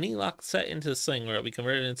 Any lock set into the sling where it will be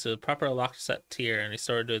converted into a proper lock set tier and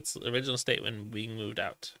restored to its original state when being moved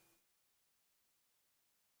out.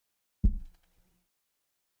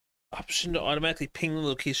 Option to automatically ping the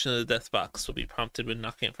location of the death box will be prompted when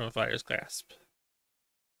knocking it from a fire's grasp.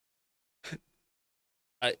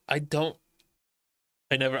 I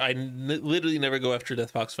literally never go after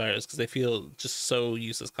death box fires because they feel just so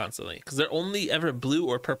useless constantly. Because they're only ever blue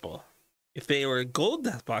or purple. If they were gold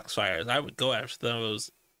death box fires, I would go after those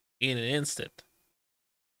in an instant.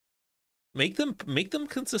 Make them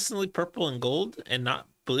consistently purple and gold and not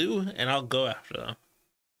blue, and I'll go after them.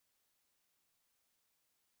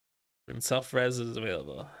 And self-res is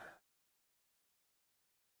available.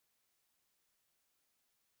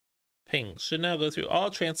 Ping should now go through all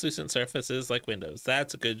translucent surfaces like windows.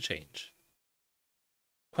 That's a good change.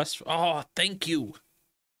 Quest. Oh, thank you.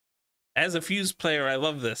 As a Fuse player, I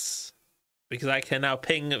love this because I can now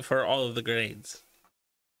ping for all of the grades.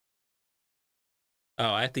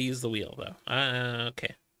 Oh, I have to use the wheel though.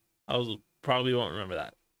 Okay. Probably won't remember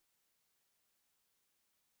that.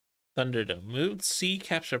 Thunderdome. Moved C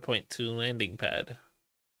capture point to landing pad.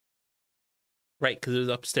 Right, because it was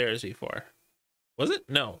upstairs before. Was it?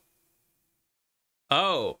 No.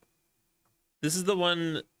 Oh. This is the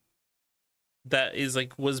one that is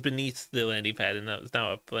like was beneath the landing pad and that was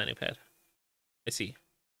now up the landing pad. I see.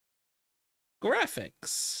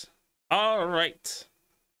 Graphics. All right.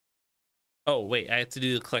 Oh, wait, I have to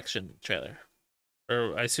do the collection trailer.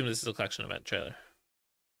 Or I assume this is a collection event trailer.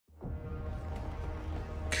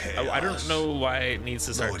 I don't know why it needs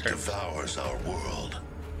to start. Though it devours our world,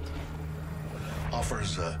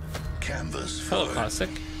 offers a canvas for Hello, Caustic.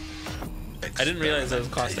 I didn't realize it was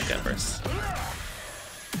Caustic at first.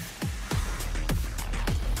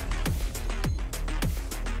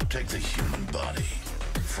 Take the human body,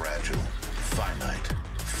 fragile, finite,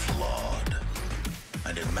 flawed,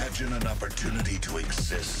 and imagine an opportunity to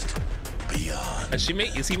exist beyond.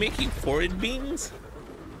 Is he making forward beams?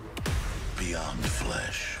 Beyond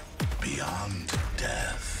flesh, beyond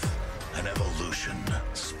death. An evolution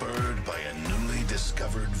spurred by a newly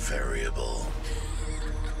discovered variable.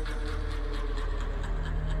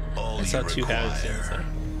 All I saw you two habits require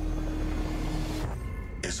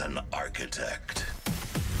is an architect.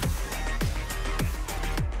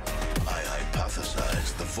 I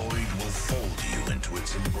hypothesize the void will fold you into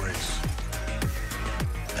its embrace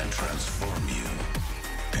and transform you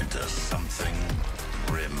into something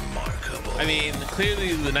remarkable. I mean,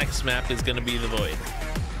 clearly the next map is going to be the void,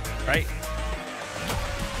 right?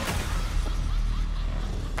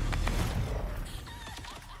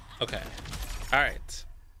 Okay. All right.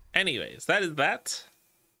 Anyways, that is that.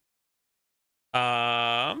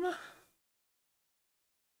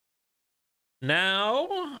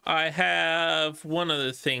 Now I have one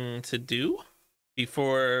other thing to do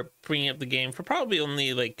before bringing up the game for probably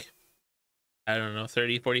only like, I don't know,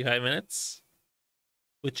 30-45 minutes,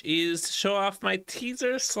 which is to show off my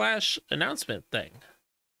teaser slash announcement thing.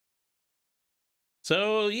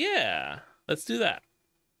 So yeah, let's do that.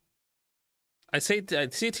 I say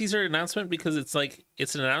teaser announcement because it's like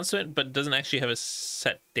it's an announcement, but it doesn't actually have a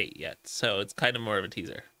set date yet, so it's kind of more of a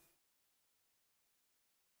teaser.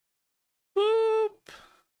 Boop.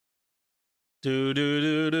 Do do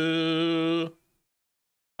do do.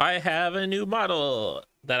 I have a new model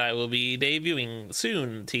that I will be debuting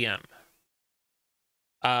soon, TM.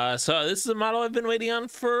 So this is a model I've been waiting on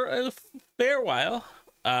for a fair while.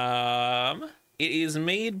 It is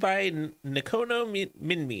made by Nikono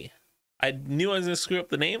Minmi. I knew I was gonna screw up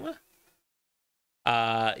the name.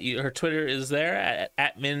 Her Twitter is there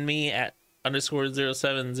at Minmi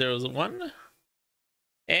 @_0701.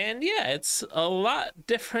 And yeah, it's a lot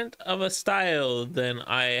different of a style than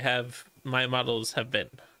my models have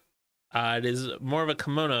been. It is more of a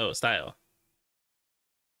kimono style.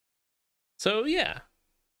 So yeah,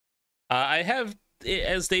 I have it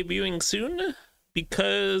as debuting soon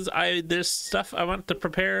because there's stuff I want to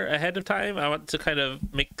prepare ahead of time. I want to kind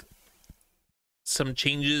of make some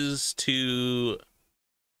changes to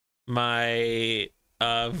my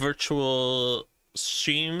virtual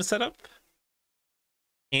stream setup,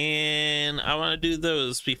 and I want to do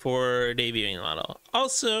those before debuting the model.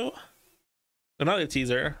 Also, another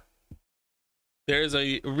teaser, there's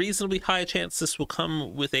a reasonably high chance this will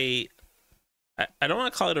come with I don't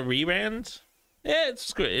want to call it a rebrand. Yeah,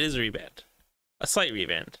 it's good. It is a rebrand, a slight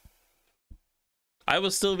rebrand. I will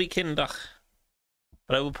still be Kindach,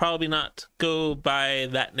 but I will probably not go by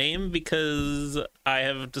that name because I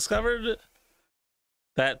have discovered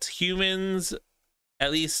that humans,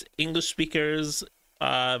 at least English speakers,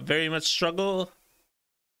 very much struggle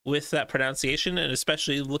with that pronunciation, and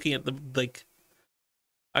especially looking at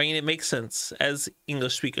it makes sense as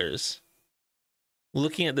English speakers.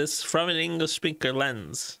 Looking at this from an English speaker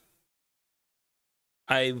lens,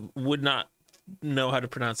 I would not know how to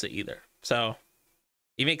pronounce it either. So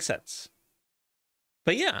it makes sense.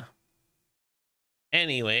 But yeah.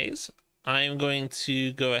 Anyways, I'm going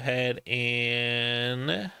to go ahead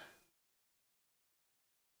and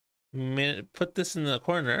put this in the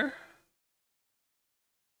corner.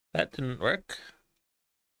 That didn't work.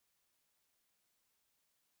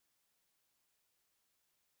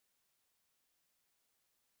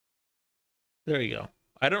 There we go.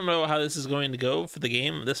 I don't know how this is going to go for the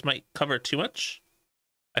game. This might cover too much.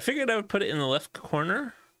 I figured I would put it in the left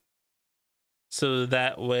corner, so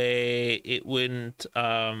that way it wouldn't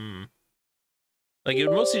it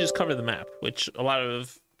would mostly just cover the map, which a lot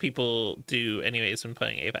of people do anyways when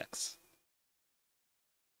playing Apex.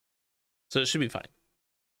 So it should be fine.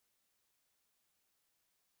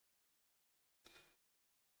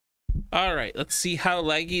 All right, let's see how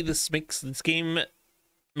laggy this game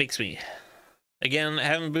makes me. Again, I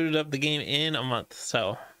haven't booted up the game in a month,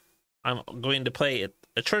 so I'm going to play it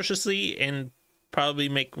atrociously and probably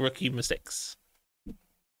make rookie mistakes.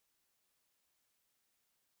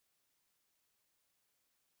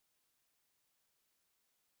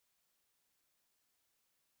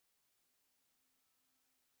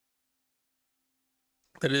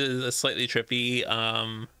 That is a slightly trippy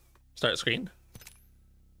start screen.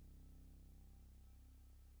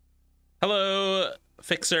 Hello,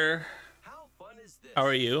 Fixer. How fun is this? How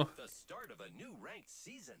are you? The start of a new ranked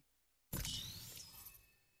season.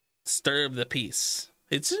 Stir of the piece.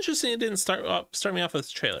 It's interesting it didn't start me off with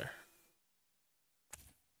the trailer.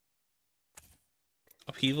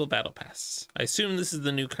 Upheaval Battle Pass. I assume this is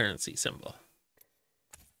the new currency symbol.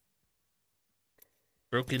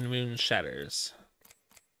 Broken Moon Shatters.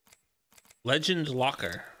 Legend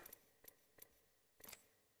Locker.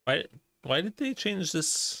 Why did they change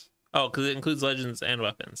this? Oh, because it includes legends and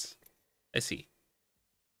weapons. I see.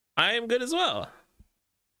 I am good as well.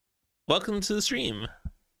 Welcome to the stream.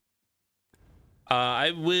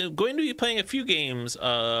 I'm going to be playing a few games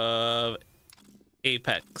of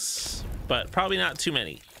Apex, but probably not too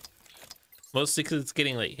many. Mostly because it's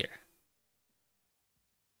getting late here.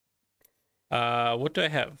 What do I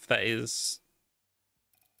have? That is...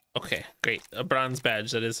 Okay, great. A bronze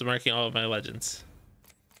badge that is marking all of my legends.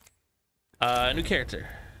 New character.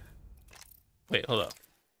 Wait, hold up.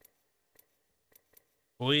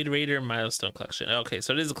 Void Raider Milestone Collection. Okay,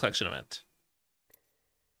 so it is a collection event.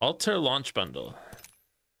 Alter Launch Bundle.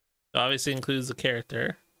 It obviously includes the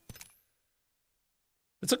character.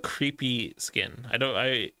 It's a creepy skin.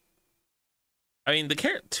 I mean, to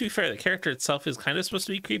be fair, the character itself is kind of supposed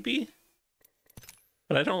to be creepy.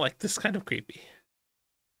 but I don't like this kind of creepy.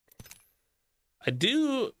 I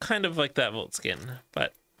do kind of like that Volt skin,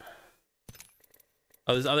 but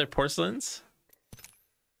oh, there's other porcelains.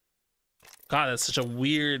 God, that's such a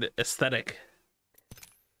weird aesthetic.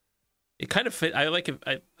 It kind of fit. I like it.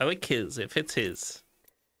 I like his. It fits his.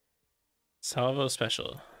 Salvo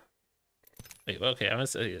special. Wait, okay, I'm gonna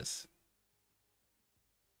say this.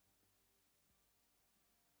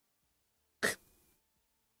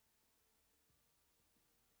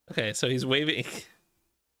 Okay, so he's waving.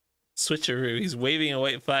 Switcheroo. He's waving a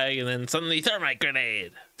white flag and then suddenly thermite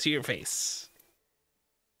grenade to your face.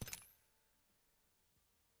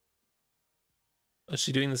 Was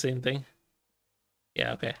she doing the same thing?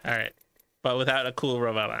 Yeah, okay, all right. But without a cool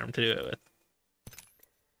robot arm to do it with.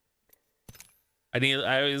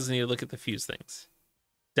 I always need to look at the fuse things.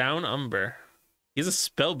 Down Umber. He has a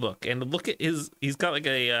spell book, and look at he's got like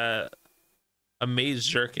a mage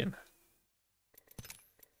jerkin.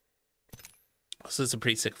 So it's a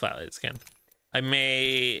pretty sick flatlight skin. I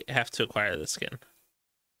may have to acquire this skin.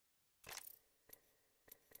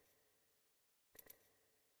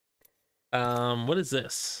 What is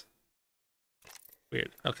this? Weird.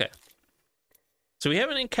 Okay. So we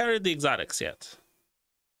haven't encountered the exotics yet.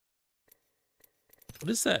 What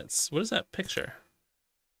is that? What is that picture?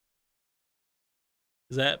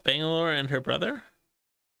 Is that Bangalore and her brother?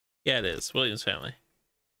 Yeah, it is. Williams family.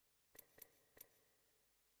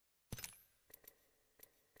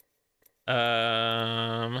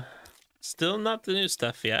 Still not the new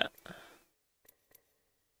stuff yet.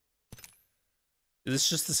 Is this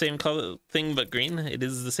just the same color thing but green? It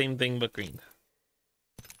is the same thing but green.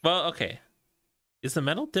 Well, okay. Is the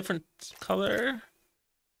metal different color?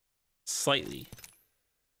 Slightly.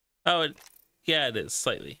 Oh, yeah, it is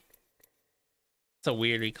slightly. It's a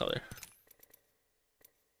weird recolor.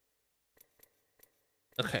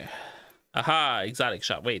 Okay. Aha, exotic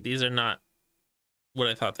shop. Wait, these are not what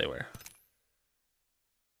I thought they were.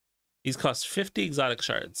 These cost 50 exotic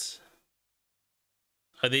shards.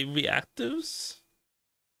 Are they reactives?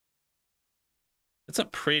 It's a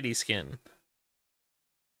pretty skin.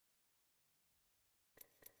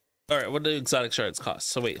 All right, what do exotic shards cost?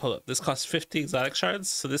 So wait, hold up. This costs 50 exotic shards.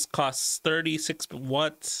 So this costs 36.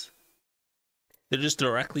 What? They're just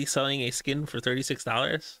directly selling a skin for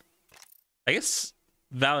 $36? I guess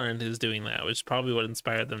Valorant is doing that, which is probably what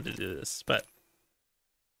inspired them to do this. But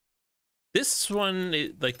this one,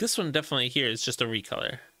 like this one definitely here is just a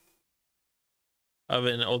recolor of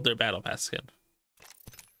an older Battle Pass skin.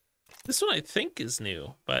 This one I think is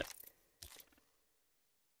new, but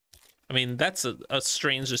I mean, that's a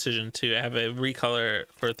strange decision to have a recolor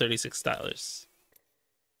for $36.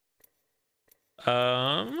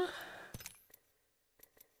 Well,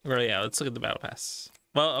 yeah, let's look at the Battle Pass.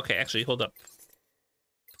 Well, okay, actually, hold up.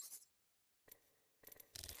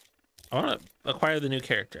 I want to acquire the new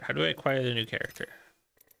character. How do I acquire the new character?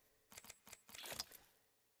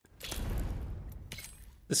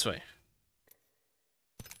 This way.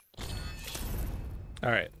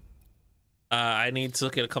 All right. I need to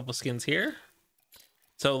look at a couple skins here.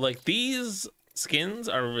 So, like, these skins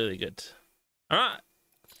are really good. I'm not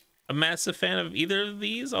a massive fan of either of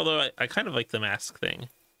these, although I kind of like the mask thing.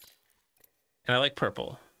 And I like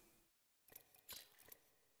purple.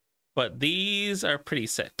 But these are pretty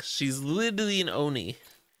sick. She's literally an Oni.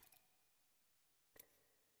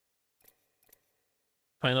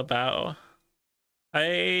 Final bow.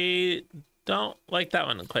 I don't like that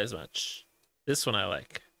one quite as much. This one I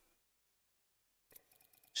like.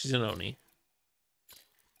 She's an Oni.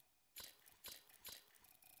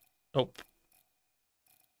 Nope.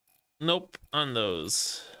 Nope on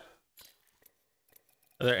those.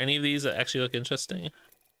 Are there any of these that actually look interesting?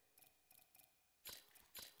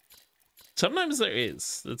 Sometimes there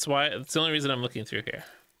is. That's why. That's the only reason I'm looking through here.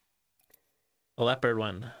 The leopard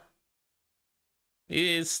one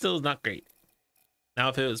is still not great. Now,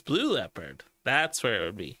 if it was blue leopard, that's where it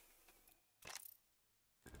would be.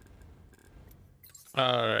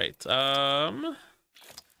 All right.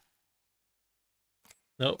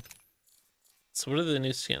 Nope. So what are the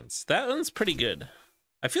new skins? That one's pretty good.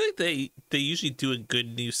 I feel like they usually do a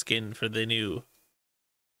good new skin for the new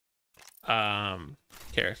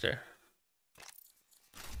character.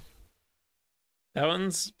 That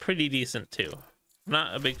one's pretty decent too. I'm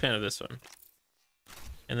not a big fan of this one.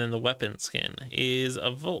 And then the weapon skin is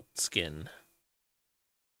a Volt skin.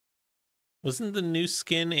 Wasn't the new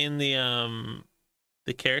skin in the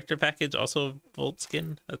character package also a Volt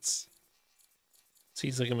skin? That's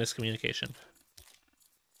seems like a miscommunication.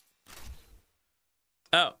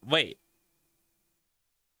 Oh, wait.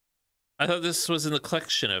 I thought this was in the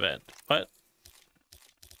collection event. What?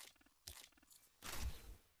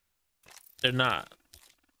 They're not.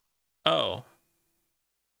 Oh.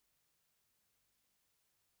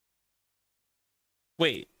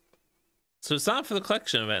 Wait. So it's not for the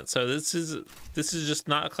collection event. So this is just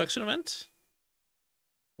not a collection event?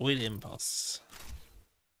 Wait, impulse.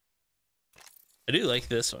 I do like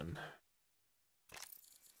this one.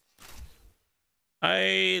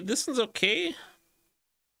 This one's okay.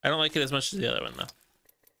 I don't like it as much as the other one though.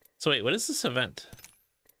 So wait, what is this event?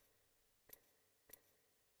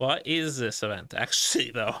 What is this event actually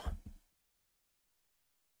though?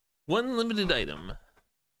 One limited item.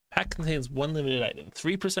 Pack contains one limited item.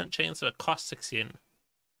 3% chance of a cost 6 yen.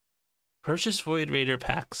 Purchase Void Raider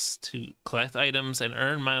packs to collect items and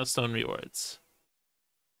earn milestone rewards.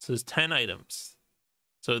 So there's 10 items.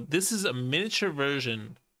 So this is a miniature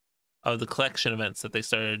version of the collection events that they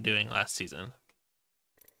started doing last season,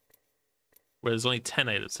 where there's only 10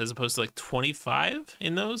 items as opposed to like 25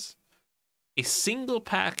 in those. A single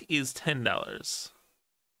pack is $10.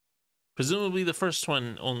 Presumably the first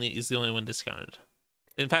one only is the only one discounted.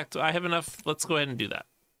 In fact, I have enough. Let's go ahead and do that.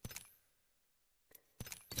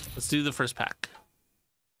 Let's do the first pack.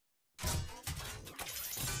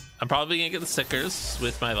 I'm probably gonna get the stickers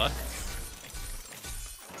with my luck.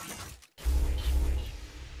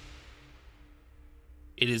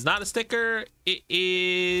 It is not a sticker. It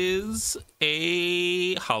is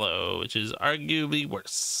a holo, which is arguably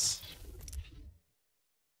worse.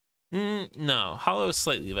 No, holo is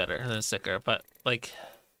slightly better than a sticker, but like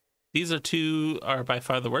these are by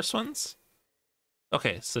far the worst ones.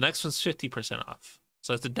 Okay, so the next one's 50% off.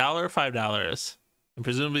 So it's $1 or $5, and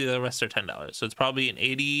presumably the rest are $10. So it's probably an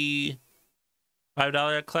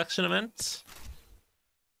 $85 collection event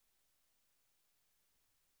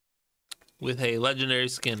with a legendary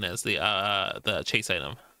skin as the chase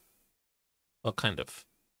item. Well, kind of.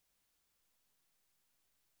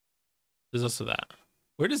 There's also that.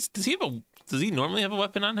 Where does he normally have a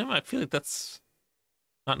weapon on him? I feel like that's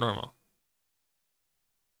not normal.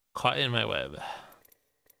 Caught in my web.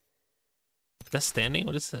 That's standing?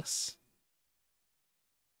 What is this?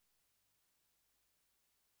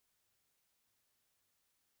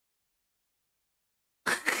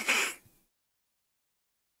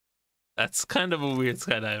 That's kind of a weird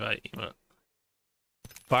skydive emote.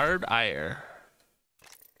 Barbed Ire.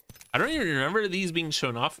 I don't even remember these being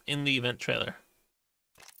shown off in the event trailer.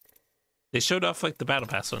 They showed off like the battle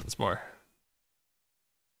pass ones more.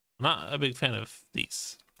 I'm not a big fan of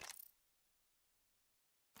these.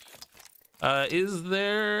 Is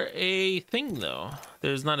there a thing though?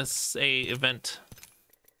 There's not a event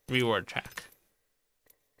reward track.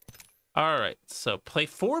 All right, so play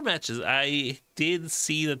 4 matches. I did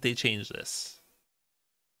see that they changed this.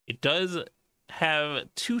 It does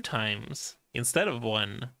have 2 times instead of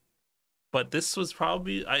 1, but this was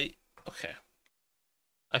probably okay.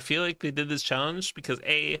 I feel like they did this challenge because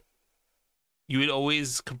A, you would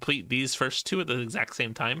always complete these first 2 at the exact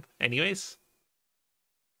same time anyways.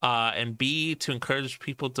 And B, to encourage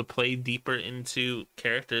people to play deeper into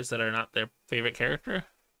characters that are not their favorite character.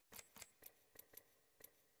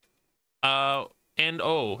 And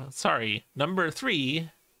oh, sorry, number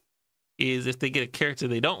 3 is if they get a character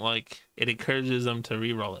they don't like, it encourages them to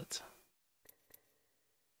re-roll it.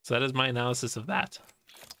 So that is my analysis of that.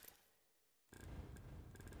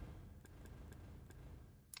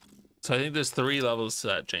 So I think there's 3 levels to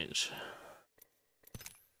that change.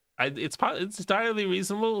 It's entirely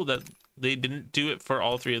reasonable that they didn't do it for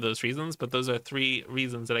all 3 of those reasons, but those are 3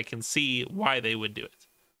 reasons that I can see why they would do it.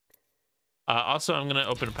 Also, I'm gonna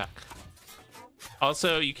open a pack.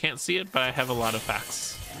 Also, you can't see it, but I have a lot of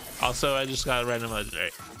packs. Also, I just got a random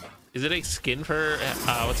legendary. Is it a skin for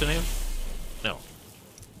what's her name? No.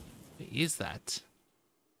 What is that?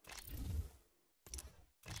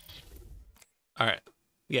 All right.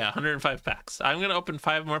 Yeah, 105 packs. I'm gonna open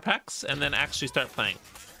 5 more packs and then actually start playing.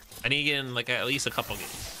 I need to get in like at least a couple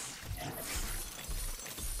games.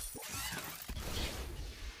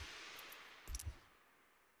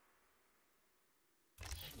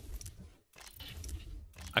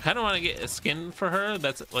 I kind of want to get a skin for her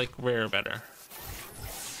that's like rare better.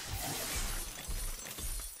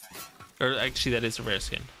 Or actually that is a rare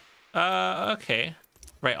skin. Okay.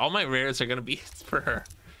 Right, all my rares are gonna be for her.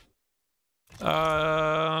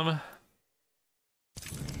 Not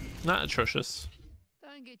atrocious.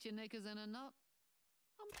 Don't get your knickers in a knot.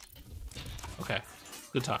 Okay,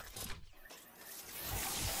 good talk.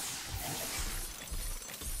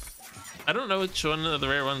 I don't know which one of the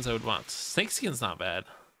rare ones I would want. Snake skin's not bad.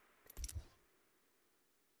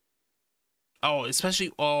 Oh,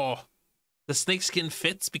 especially, oh, the snake skin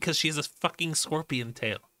fits because she has a fucking scorpion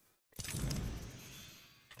tail.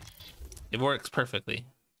 It works perfectly.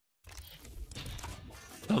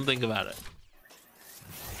 Don't think about it.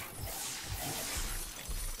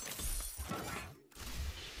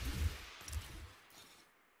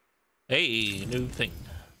 Hey, new thing.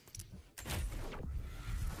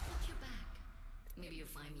 You're back. Maybe you'll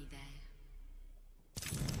find me there.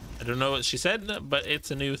 I don't know what she said, but it's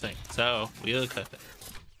a new thing, so we'll clip it.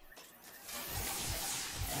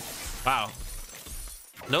 Wow.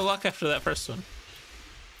 No luck after that first one.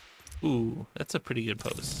 Ooh, that's a pretty good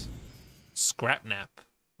pose. Scrap nap.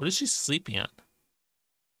 What is she sleeping on?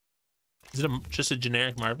 Is it just a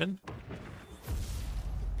generic Marvin? The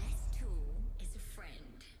best tool is a friend.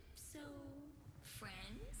 So, friends?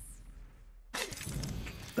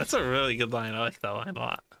 That's a really good line. I like that line a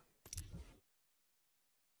lot.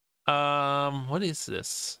 What is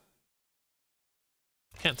this?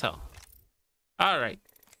 Can't tell. All right.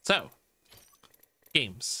 So,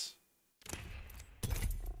 games.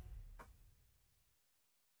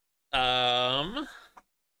 I'm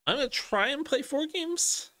gonna try and play 4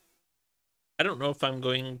 games. I don't know if I'm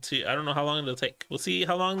going to. I don't know how long it'll take. We'll see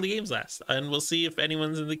how long the games last, and we'll see if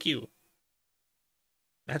anyone's in the queue.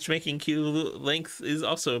 Matchmaking queue length is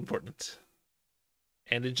also important,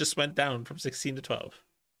 and it just went down from 16 to 12.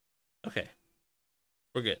 Okay,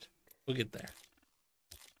 we're good. We'll get there.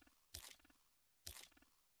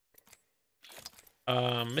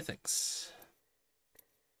 Mythics,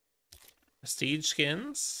 prestige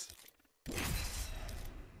skins.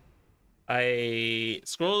 I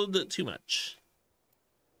scrolled too much.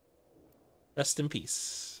 Rest in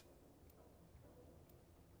peace.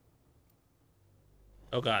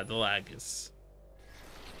 Oh god, the lag is...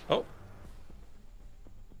 Oh.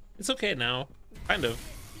 It's okay now. Kind of.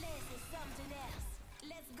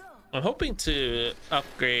 I'm hoping to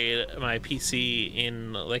upgrade my PC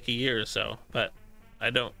in like a year or so, but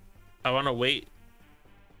I don't... I want to wait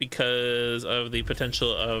because of the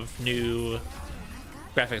potential of new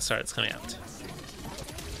graphics cards coming out.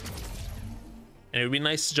 And it would be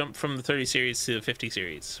nice to jump from the 30 series to the 50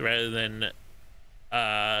 series rather than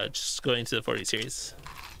just going to the 40 series.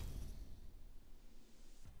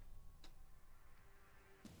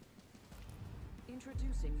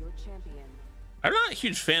 Introducing your champion. I'm not a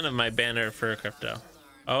huge fan of my banner for crypto.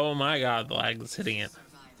 Oh my god, the lag is hitting it.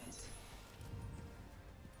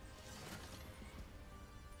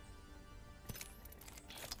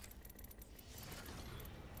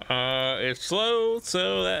 It's slow,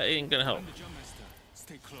 so that ain't gonna help.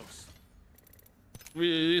 Stay close.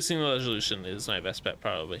 Reducing the resolution is my best bet,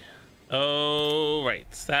 probably. Oh, right.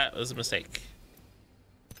 That was a mistake.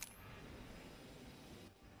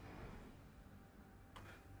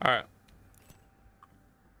 Alright.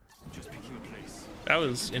 Just picking a place. That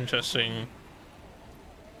was interesting.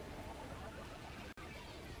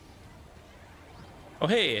 Oh,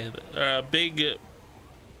 hey. Big...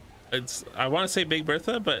 It's... I want to say Big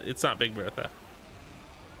Bertha, but it's not Big Bertha.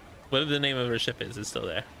 Whatever the name of her ship is still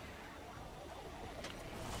there.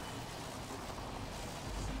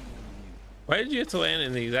 Why did you have to land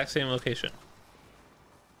in the exact same location?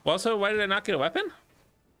 Well, also, why did I not get a weapon?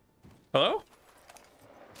 Hello?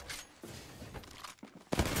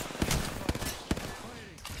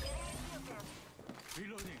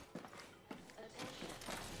 Reloading.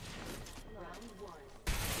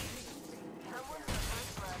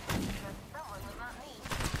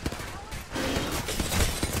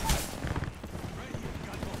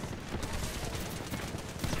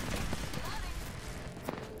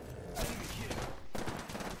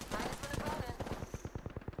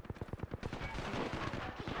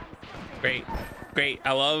 Great. Great.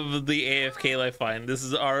 I love the AFK lifeline. This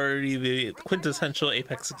is already the quintessential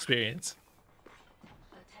Apex experience.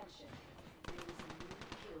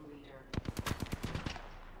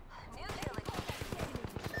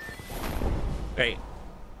 Great.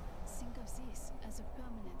 Think of this as a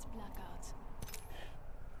permanent blackout.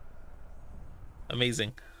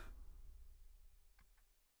 Amazing.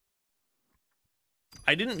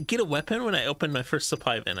 I didn't get a weapon when I opened my first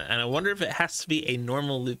supply bin, and I wonder if it has to be a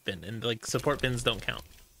normal loot bin and like support bins don't count.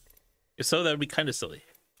 If so, that would be kind of silly.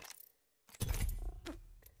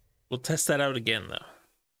 We'll test that out again though.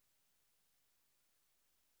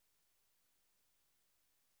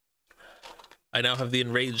 I now have the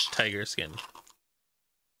enraged tiger skin.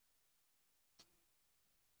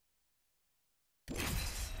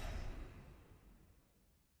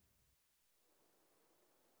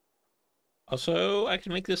 Also, I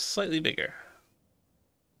can make this slightly bigger.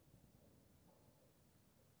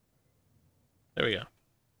 There we go.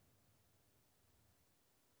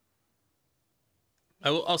 I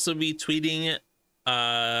will also be tweeting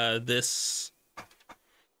this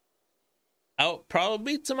out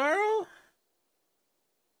probably tomorrow.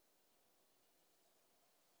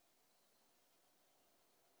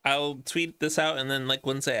 I'll tweet this out, and then like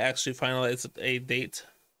once I actually finalize a date,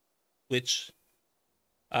 which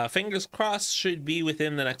fingers crossed should be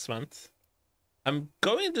within the next month. I'm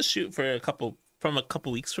going to shoot for a couple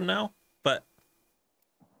weeks from now, but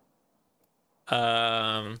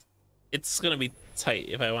it's gonna be tight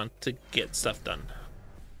if I want to get stuff done.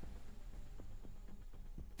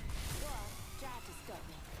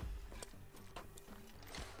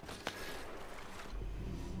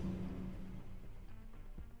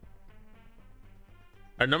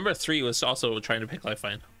 Our number 3 was also trying to pick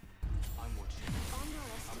Lifeline.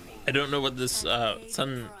 I don't know what this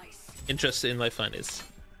son interest in Lifeline is.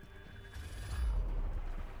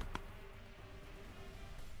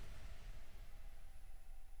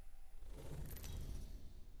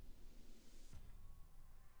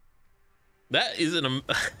 That isn't a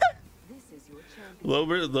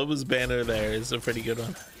Loba's banner there is a pretty good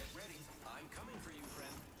one.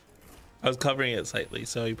 I was covering it slightly,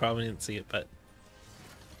 so you probably didn't see it, but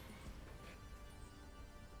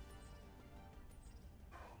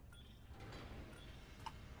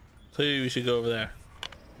clearly we should go over there.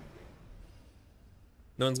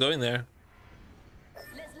 No one's going there.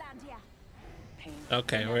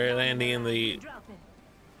 Okay, we're landing in the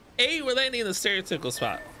A, we're landing in the stereotypical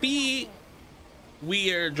spot. B,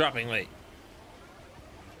 we are dropping late.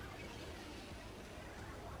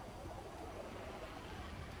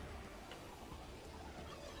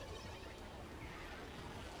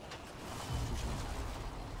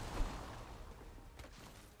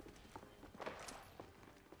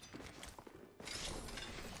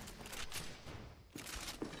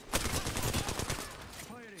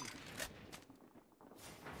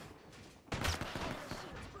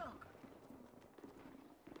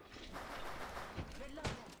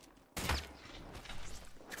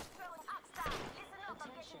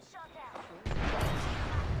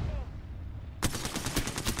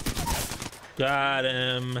 Got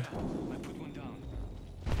him. I put one down.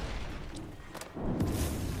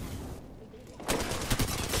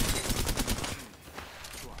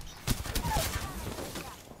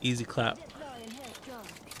 Easy clap. Another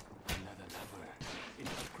lever. In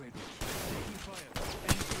upgrade. Taking fire.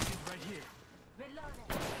 Engaged right here.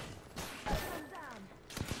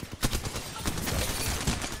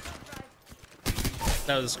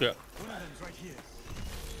 That was a screw up. One of them's right here.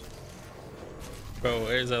 Bro,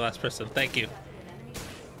 where's the last person? Thank you.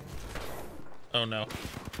 Oh no.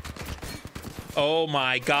 Oh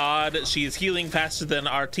my god, she is healing faster than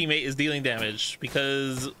our teammate is dealing damage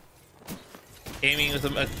because aiming with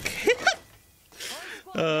a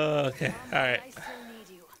okay, alright.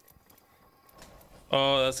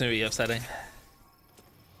 Oh, that's gonna be upsetting.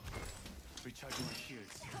 Recharging my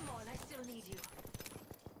shields. Come on, I still need you.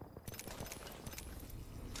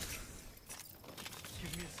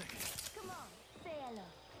 Give me a second. Come on, say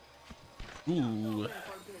hello. Ooh.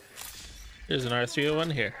 There's an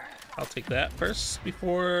R301 here. I'll take that first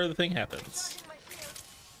before the thing happens.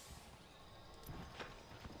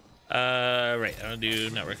 Right, I'm gonna do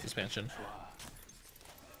network expansion.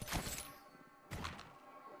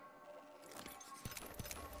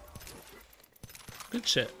 Good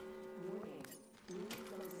shit.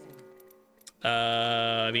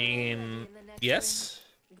 I mean, yes,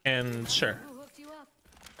 and sure.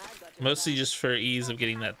 Mostly just for ease of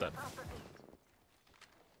getting that done.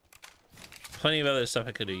 Plenty of other stuff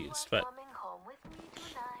I could have used, but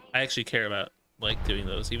I actually care about like doing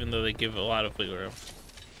those, even though they give a lot of wiggle room.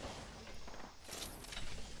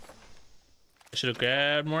 I should have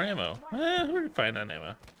grabbed more ammo. We're fine on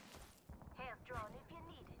ammo.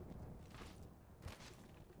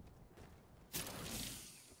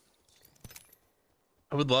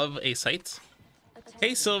 I would love a sight.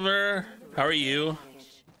 Hey Silver, how are you?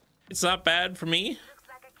 It's not bad for me.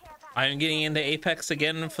 I'm getting into Apex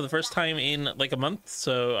again for the first time in like a month,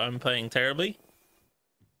 so I'm playing terribly.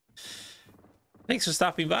 Thanks for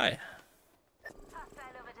stopping by.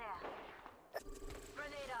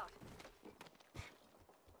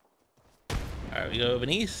 Alright, we go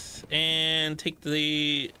beneath and take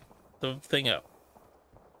the thing up.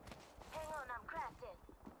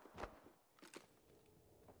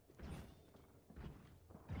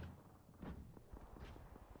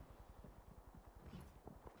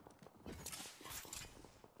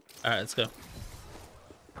 Alright, let's go.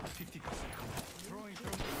 50%. Throwing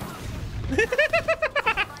from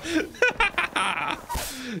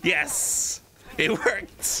Yes! It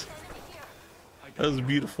worked! That was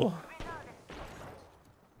beautiful.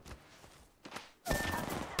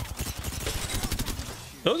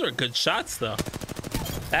 Those were good shots, though.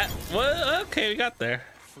 That, well, okay, we got there.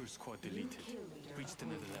 first squad deleted. Reached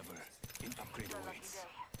another lever. In upgrade awaits.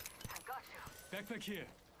 Backpack here.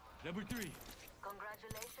 Level 3.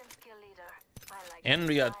 Congratulations, kill leader. I like And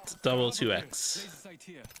we got double Over there. 2x. Laser sight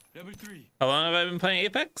here. Level 3. How long have I been playing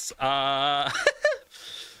Apex? I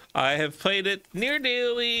have played it near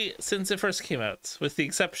daily since it first came out, with the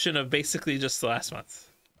exception of basically just the last month.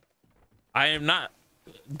 I am not,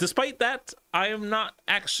 despite that, I am not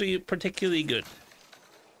actually particularly good.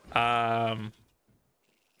 I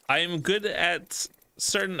am good at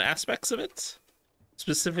certain aspects of it,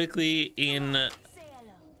 specifically in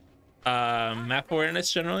map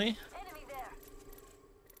awareness generally.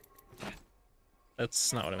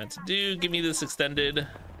 That's not what I meant to do. Give me this extended.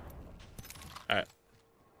 All right.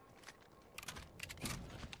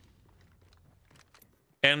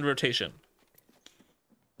 And rotation.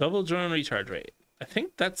 Double drone recharge rate. I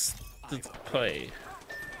think that's the play.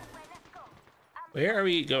 Where are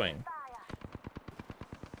we going?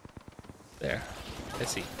 There. I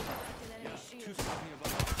see.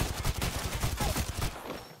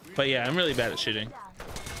 But yeah, I'm really bad at shooting,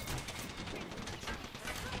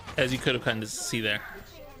 as you could have kind of see there.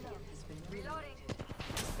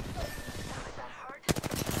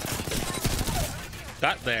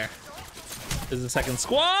 Got there. Is the second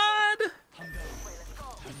squad.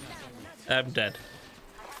 I'm dead.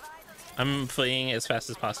 I'm fleeing as fast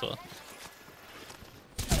as possible.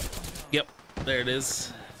 Yep, there it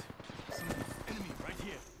is.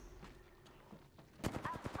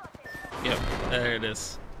 Yep, there it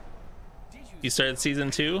is. You started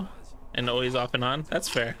season 2 and always off and on. That's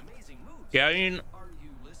fair. Yeah, I mean,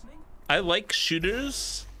 I like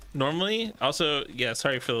shooters normally. Also, yeah,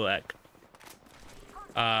 sorry for the lag.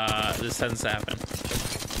 This tends to happen.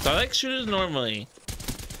 So I like shooters normally,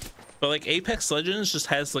 but like Apex Legends just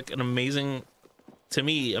has like an amazing, to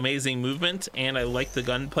me, amazing movement, and I like the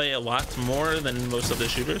gunplay a lot more than most of the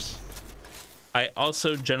shooters. I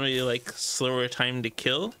also generally like slower time to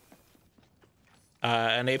kill.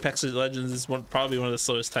 And Apex Legends is probably one of the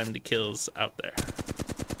slowest time to kills out there.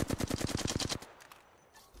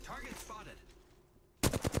 Target spotted.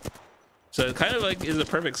 So it kind of like is a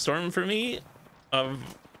perfect storm for me of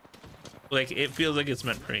like, it feels like it's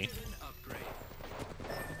meant for me.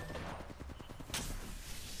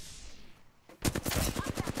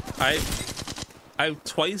 I've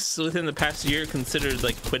twice within the past year considered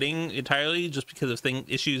like quitting entirely just because of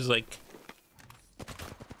issues like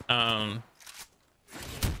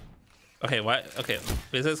okay, why? Okay,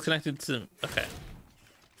 is this connected to? Okay.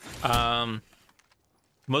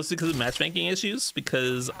 Mostly because of matchmaking issues,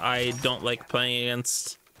 because I don't like playing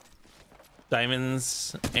against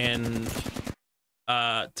diamonds and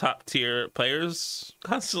top tier players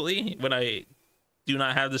constantly when I do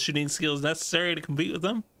not have the shooting skills necessary to compete with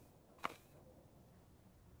them.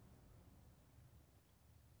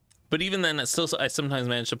 But even then, I sometimes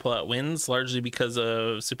manage to pull out wins, largely because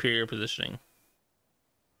of superior positioning.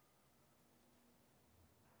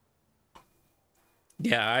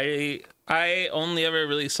 Yeah, I only ever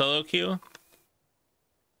really solo queue,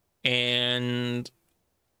 and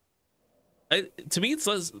to me it's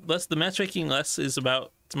less the matchmaking less is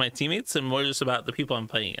about my teammates and more just about the people I'm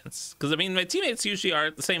playing against. Because I mean, my teammates usually are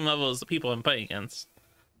at the same level as the people I'm playing against.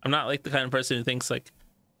 I'm not like the kind of person who thinks like,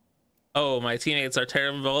 oh, my teammates are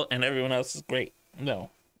terrible and everyone else is great. No,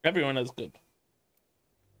 everyone is good.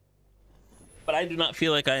 But I do not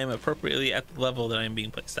feel like I am appropriately at the level that I am being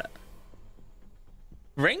placed at.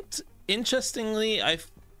 Ranked, interestingly,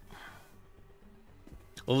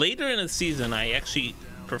 later in the season I actually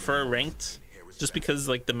prefer ranked, just because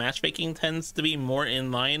like the matchmaking tends to be more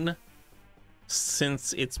in line,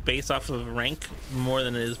 since it's based off of rank more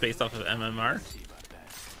than it is based off of MMR.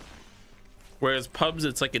 Whereas pubs,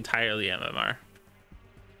 it's like entirely MMR.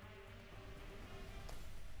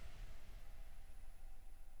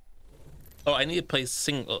 Oh, I need to play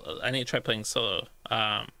single. I need to try playing solo.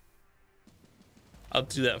 I'll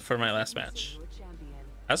do that for my last match.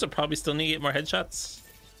 I also probably still need to get more headshots.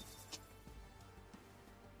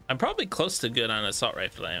 I'm probably close to good on assault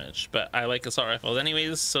rifle damage, but I like assault rifles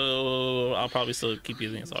anyways, so I'll probably still keep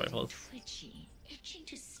using assault rifles. Twitchy, itching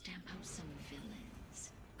to stamp out some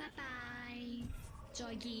villains. Bye bye.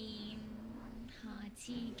 Joygin,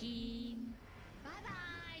 Hatigin. Bye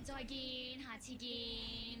bye, Joygin,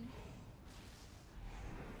 Hatigin.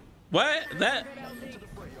 What?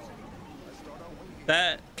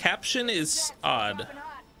 That caption is odd.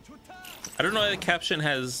 I don't know why the caption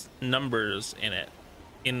has numbers in it,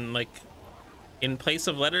 in place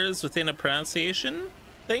of letters within a pronunciation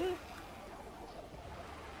thing.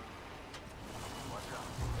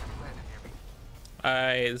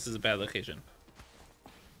 This is a bad location.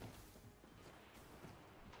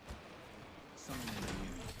 Someone in the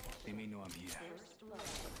unit. They may know I'm here.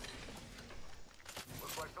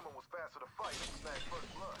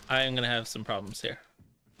 I am gonna have some problems here.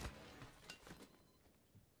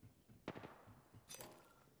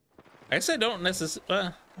 I guess I don't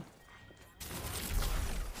necessarily.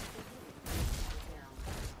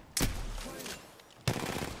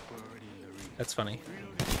 That's funny.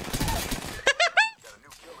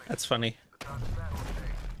 That's funny.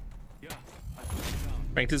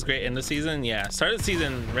 Ranked is great in the season. Yeah, start of the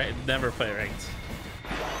season, never play ranked.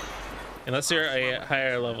 Unless you're a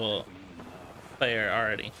higher level player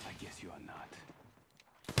already. I guess you are not.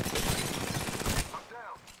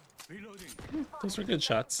 Those were good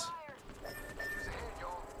shots.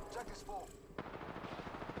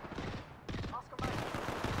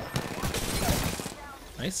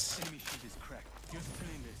 Nice.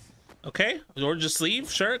 Okay, or just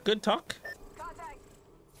leave. Sure, good talk.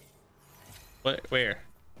 What? Where?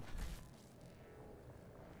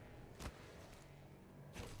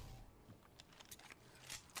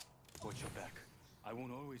 Watch your back. I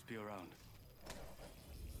won't always be around.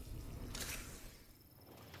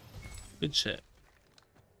 Good shit.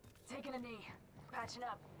 Taking a knee. Patching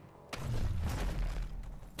up.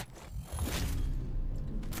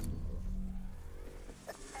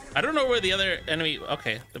 I don't know where the other enemy.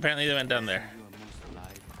 Okay, apparently they went down there.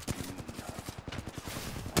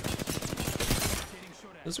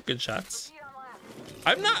 Those are good shots.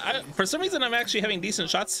 I'm not. For some reason, I'm actually having decent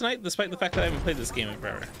shots tonight, despite the fact that I haven't played this game in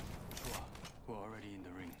forever. We're already in the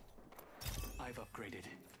ring. I've upgraded.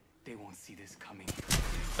 They won't see this coming.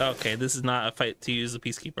 Okay, this is not a fight to use the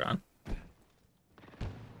Peacekeeper on.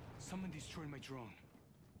 Someone destroyed my drone.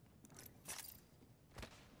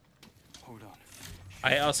 Hold on.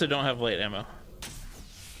 I also don't have light ammo.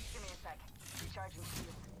 Give me a sec. Recharging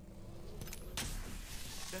shields.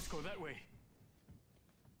 Let's go that way.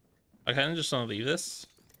 I kind of just want to leave this.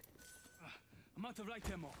 I'm out of light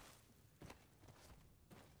ammo.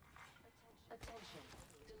 Attention.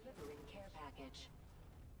 Delivering care package.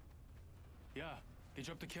 Yeah, they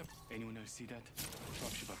dropped the cap. Anyone else see that?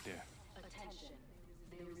 Dropship up there. Attention.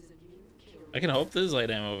 There is a new kill. I can hope there's light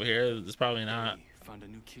ammo over here. It's probably not. Hey, found a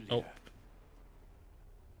new kill Nope. leader.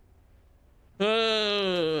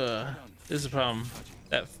 This is a problem.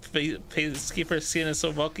 That Peacekeeper skin is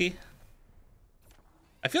so bulky.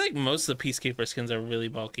 I feel like most of the Peacekeeper skins are really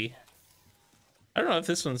bulky. I don't know if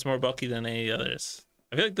this one's more bulky than any others.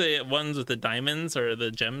 I feel like the ones with the diamonds or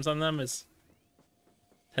the gems on them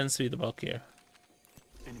tends to be the bulkier.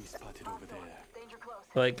 Enemy spotted over there. Danger close.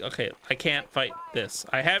 Like, okay, I can't fight this.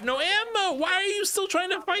 I have no ammo. Why are you still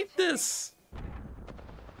trying to fight this?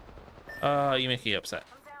 You make me upset.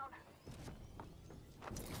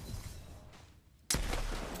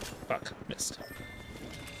 Fuck, missed.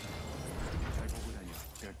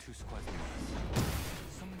 There are two squads near us.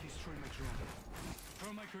 Someone destroyed my drone.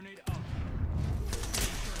 Throw my grenade out.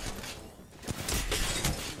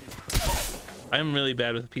 I'm really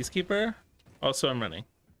bad with Peacekeeper. Also, I'm running.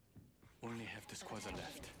 Only half the squads are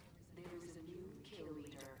left. There is a new kill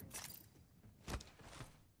leader.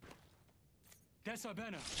 That's our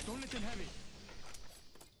banner. Don't let them have it.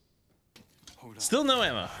 Hold on. Still no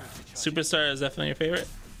ammo. Superstar is definitely your favorite.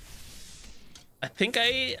 I think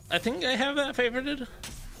I have that favorited.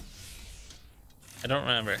 I don't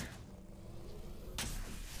remember.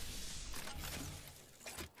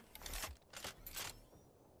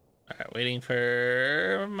 All right, waiting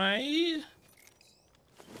for my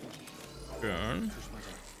drone.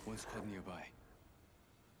 One squad nearby.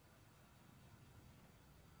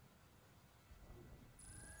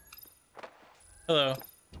 Hello.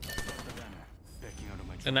 The banner. Backing out of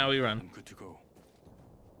my drone. And now we run. I'm good to go.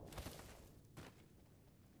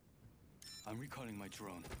 I'm recalling my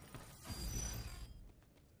drone.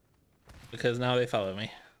 Because now they follow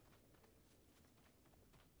me.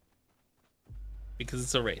 Because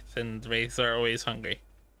it's a wraith, and wraiths are always hungry.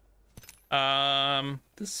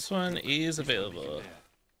 This one is available.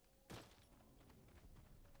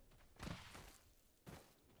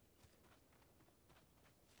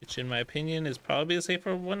 Which, in my opinion, is probably a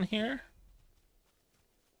safer one here.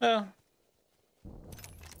 Oh.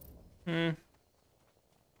 Yeah,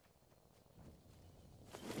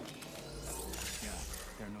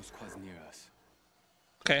 there are no squads near us.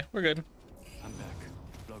 Okay, we're good. I'm back.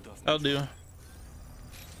 Logged off. That'll do.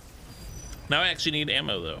 Now I actually need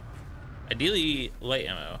ammo, though. Ideally, light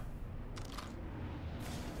ammo.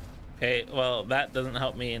 Okay, well, that doesn't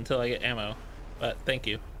help me until I get ammo. But thank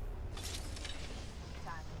you.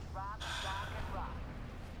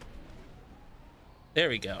 There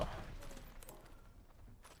we go.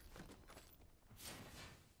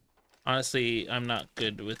 Honestly, I'm not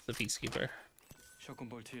good with the Peacekeeper. Shotgun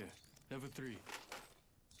bolt here. Level 3.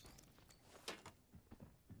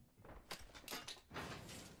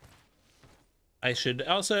 I should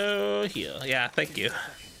also heal. Yeah, thank you.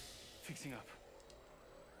 Fixing up.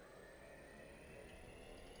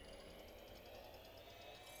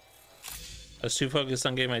 I was too focused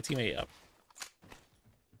on getting my teammate up.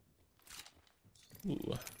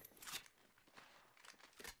 Ooh.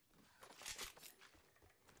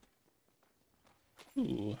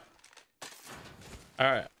 Ooh.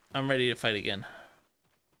 Alright, I'm ready to fight again.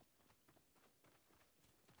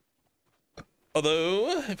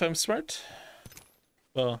 Although, if I'm smart,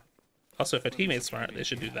 well, also if a teammate's smart, they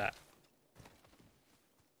should do that.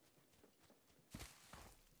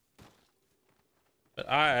 But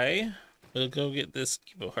I will go get this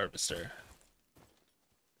Evo Harvester.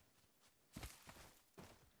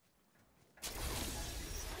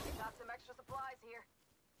 Got some extra supplies here.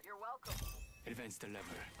 You're welcome. Advance the lever.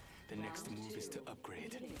 The next move is to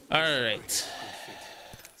upgrade. Alright.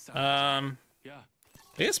 Yeah.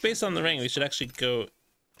 I guess based on the ring, we should actually go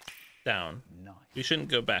down. We shouldn't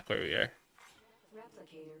go back where we are.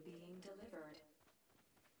 Replicator being delivered.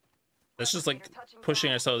 That's just like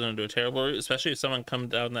pushing ourselves into a terrible route, especially if someone come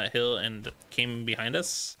down that hill and came behind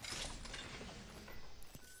us.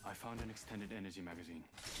 I found an extended energy magazine.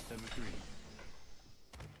 Level 3.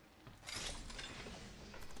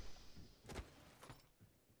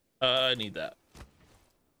 I need that.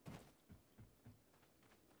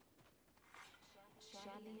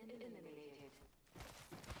 Champion eliminated.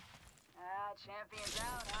 Champion's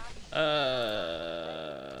out, huh?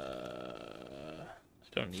 I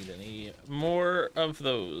don't need any more of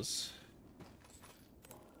those.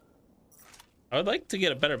 I would like to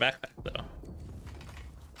get a better backpack though.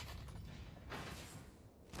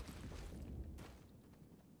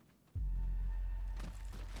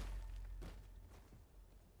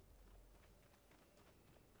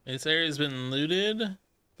 This area's been looted,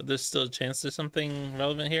 but there's still a chance there's something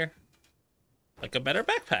relevant here. Like a better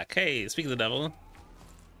backpack. Hey, speak of the devil.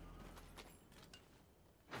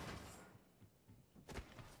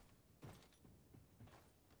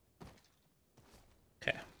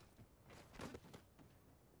 Okay.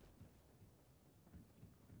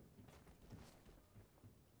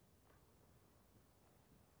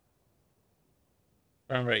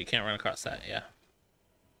 Remember, you can't run across that, yeah.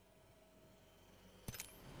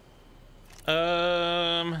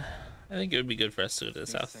 I think it would be good for us to go to the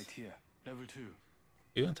south. Here. Level 2.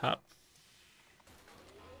 You on top?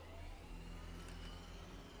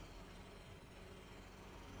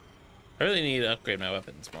 I really need to upgrade my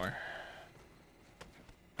weapons more.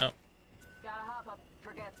 Oh. Gotta hop up.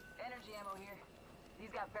 Forget energy ammo here. These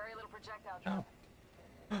got very little projectile drop.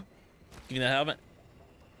 Oh. Give me that helmet.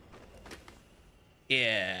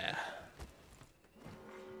 Yeah.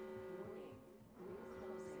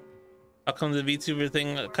 How come the VTuber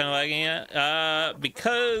thing kind of lagging at?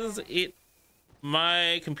 Because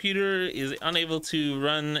my computer is unable to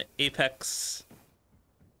run Apex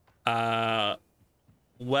well,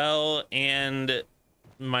 and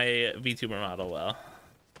my VTuber model well.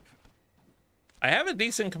 I have a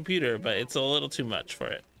decent computer, but it's a little too much for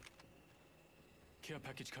it. Care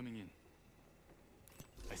package coming in.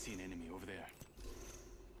 I see an enemy over there.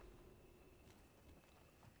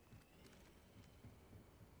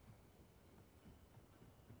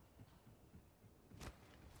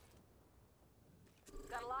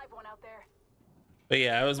 Got a live one out there. But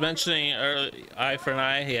yeah, I was mentioning early, eye for an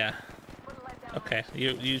eye. Yeah. Okay,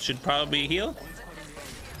 you should probably heal.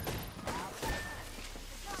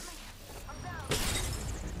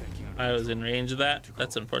 I was in range of that.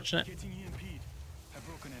 That's unfortunate. Getting EMP'd. I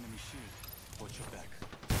broke an enemy shield. Watch your back.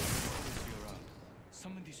 Around.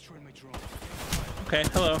 Someone destroyed my drone. Okay,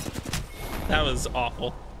 hello. That was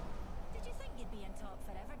awful. Did you think you'd be in top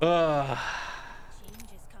forever? Ugh. Change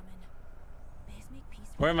is coming. Best make peace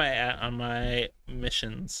with Where am I at on my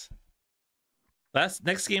missions?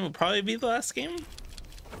 Next game will probably be the last game.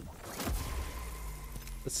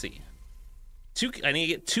 Let's see. I need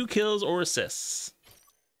to get 2 kills or assists.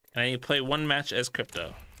 And I need to play 1 match as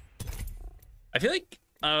Crypto. I feel like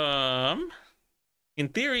in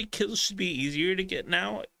theory kills should be easier to get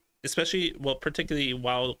now, especially, well, particularly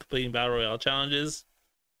while completing battle royale challenges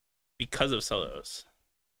because of solos.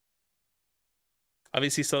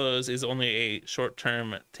 Obviously solos is only a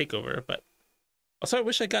short-term takeover, but also I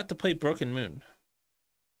wish I got to play Broken Moon.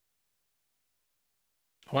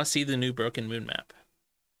 I want to see the new Broken Moon map.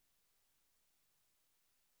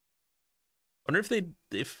 Wonder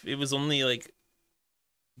if it was only like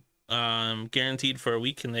guaranteed for a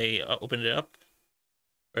week and they opened it up,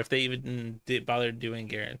 or if they even bothered doing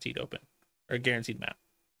guaranteed open or guaranteed map.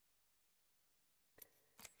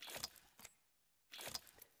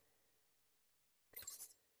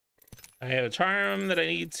 I have a charm that I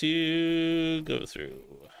need to go through.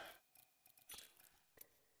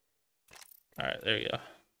 All right, there you go.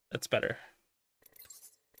 That's better.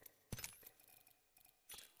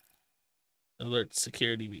 Alert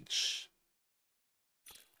security breach.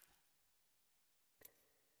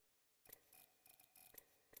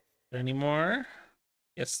 Are there any more?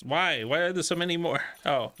 Yes. Why? Why are there so many more?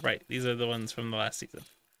 Oh, right. These are the ones from the last season.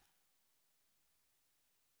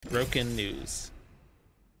 Broken news.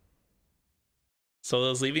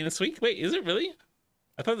 Solo's leaving this week? Wait, is it really?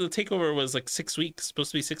 I thought the takeover was like 6 weeks.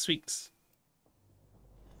 Supposed to be 6 weeks.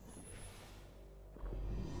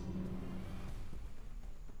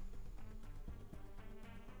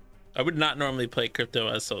 I would not normally play crypto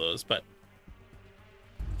as solos, but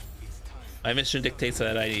my mission dictates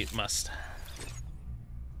that I must.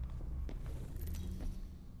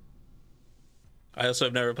 I also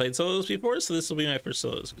have never played solos before, so this will be my first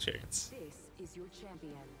solos experience. This is your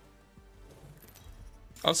champion.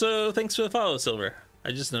 Also, thanks for the follow, Silver.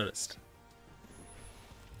 I just noticed.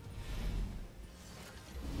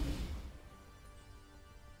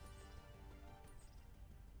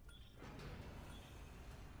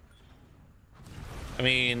 I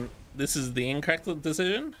mean, this is the incorrect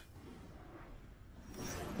decision,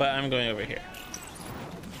 but I'm going over here.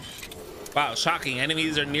 Wow, shocking.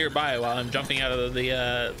 Enemies are nearby while I'm jumping out of the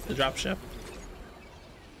dropship.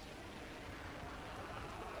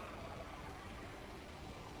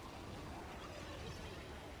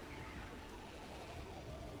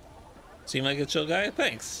 Seem like a chill guy?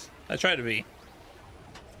 Thanks. I try to be.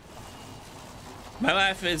 My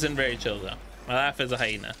laugh isn't very chill though. My laugh is a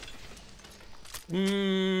hyena.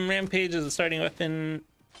 Rampage as a starting weapon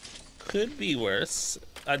could be worse.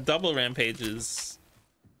 A double rampage is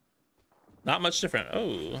not much different.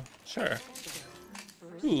 Oh, sure.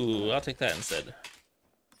 Ooh, I'll take that instead.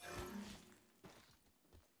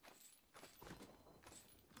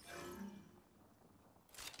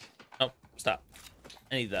 Oh, stop.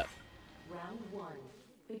 I need that. Round 1.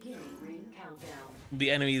 Beginning ring countdown.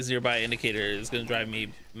 The enemy's nearby indicator is gonna drive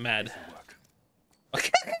me mad.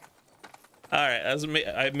 Okay. All right,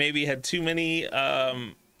 I maybe had too many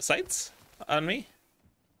sights on me.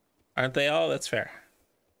 Aren't they all? That's fair.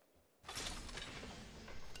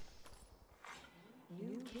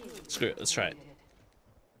 Screw it, let's try it.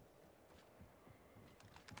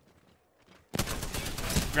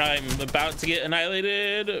 I'm about to get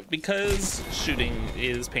annihilated because shooting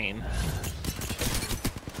is pain.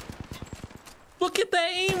 Look at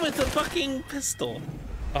that aim with the fucking pistol.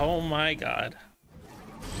 Oh my god.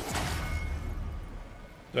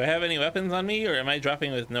 Do I have any weapons on me, or am I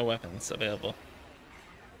dropping with no weapons available?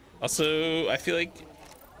 Also, I feel like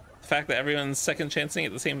the fact that everyone's second chancing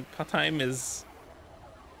at the same time is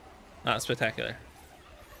not spectacular.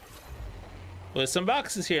 Well, there's some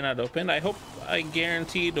boxes here not opened. I hope I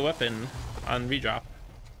guaranteed a weapon on redrop.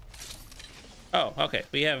 Oh, okay.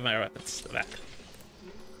 We have my weapons back.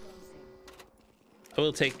 I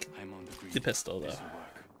will take the pistol, though.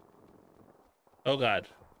 Oh, God.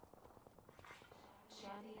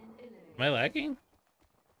 Am I lagging?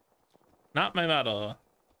 Not my model.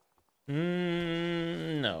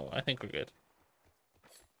 No, I think we're good.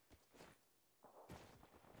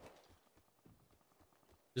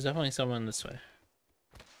 There's definitely someone this way.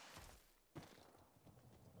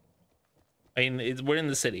 I mean, we're in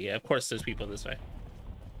the city. Of course there's people this way.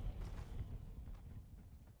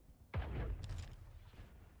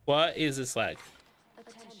 What is this lag?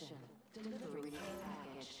 Attention. Delivery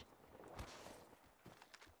package.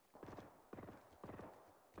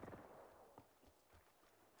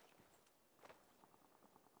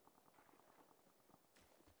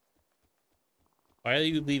 Why are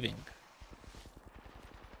you leaving?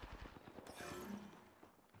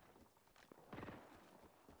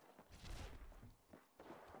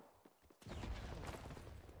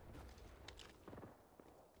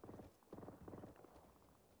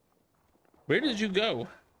 Where did you go?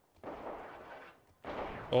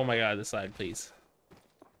 Oh my god, this side, please.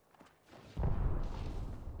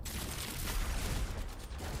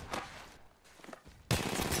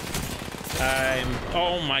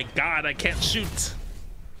 Oh my god, I can't shoot.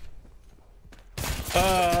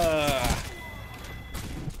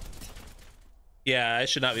 Yeah, I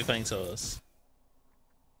should not be playing solos.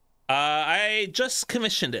 I just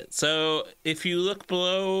commissioned it, so if you look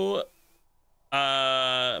below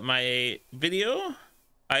my video,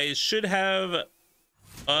 I should have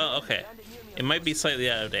okay, it might be slightly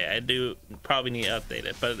out of date. I do probably need to update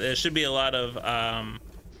it, but there should be a lot of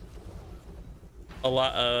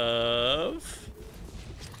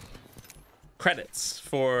credits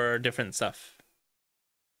for different stuff.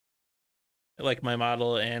 like my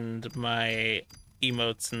model and my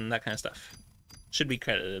emotes and that kind of stuff. Should be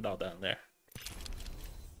credited all down there.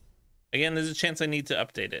 Again, there's a chance I need to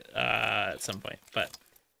update it at some point, but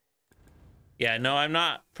yeah, no, I'm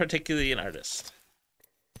not particularly an artist.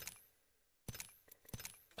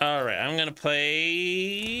 All right, I'm gonna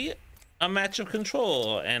play a match of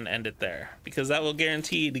Control and end it there because that will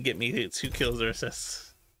guarantee to get me 2 kills or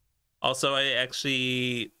assists. Also, I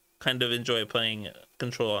actually kind of enjoy playing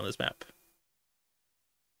Control on this map,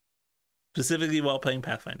 specifically while playing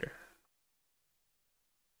Pathfinder.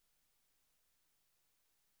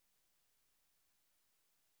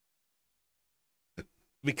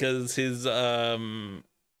 Because his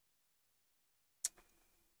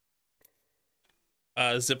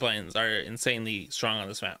zip lines are insanely strong on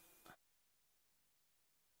this map.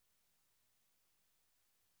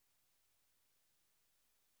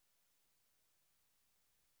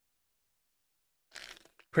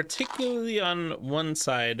 Particularly on one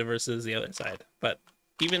side versus the other side, but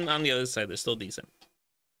even on the other side, they're still decent.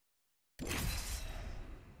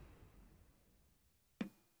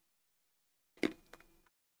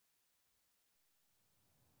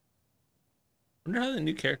 I wonder how the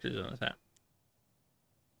new characters on this app.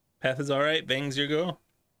 Path is alright, Bang's your go.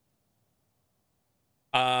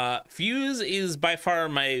 Fuse is by far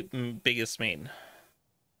my biggest main.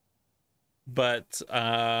 But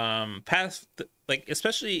Path, like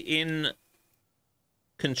especially in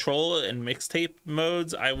Control and mixtape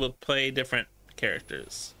modes, I will play different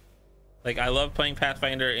characters. Like I love playing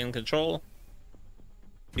Pathfinder in Control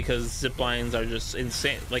because zip lines are just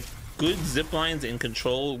insane. Like good zip lines in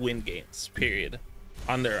Control win games, period,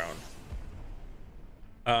 on their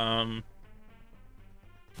own.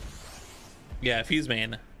 Yeah, Fuse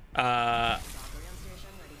main. I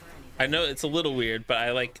know it's a little weird, but I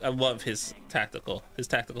love his tactical. His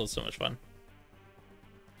tactical is so much fun.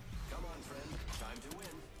 Come on, friend. Time to win.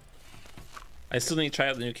 I still need to try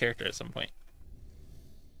out the new character at some point.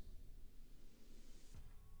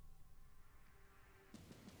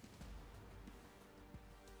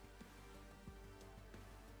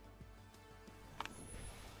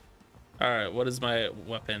 All right, what is my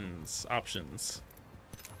weapons options?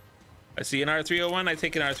 I see an R301, I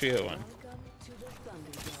take an R301.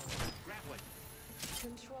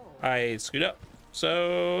 I screwed up,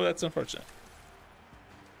 so that's unfortunate.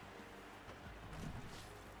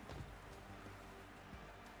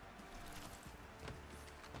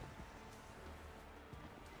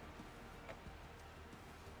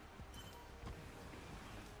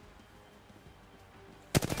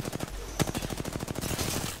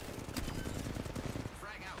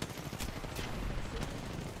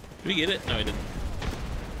 Did we get it? No, we didn't.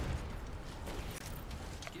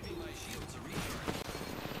 Giving my shields a recharge.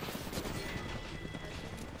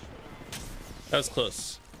 That was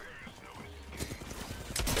close.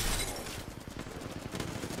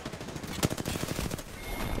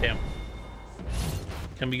 Damn.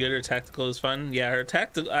 Can be good. Her tactical is fun. Yeah, her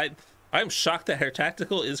tactical. I'm shocked that her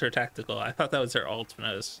tactical is her tactical. I thought that was her ult when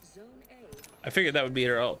I figured that would be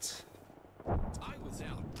her ult. I was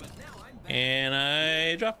out, but now I'm back. And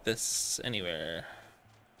I dropped this anywhere.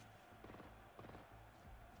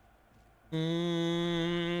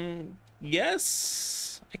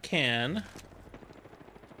 Yes, I can.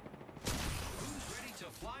 Who's ready to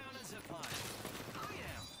fly on a zip line? I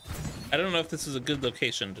am. I don't know if this is a good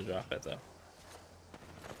location to drop it though.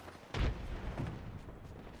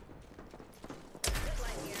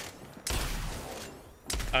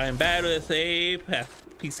 I am bad with a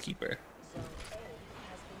peacekeeper.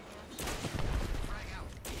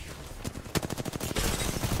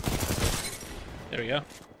 There we go.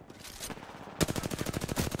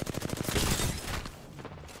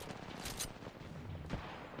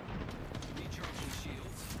 Recharging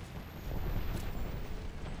shields.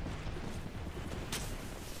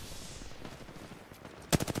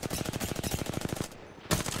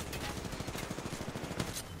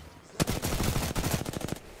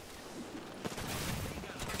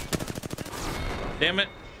 Damn it,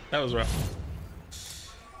 that was rough.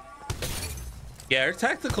 Yeah, her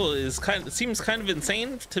tactical is seems kind of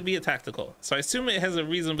insane to be a tactical, so I assume it has a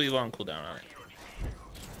reasonably long cooldown on it.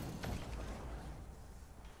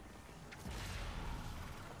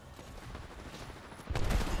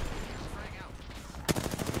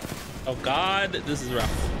 Oh god, this is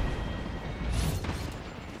rough.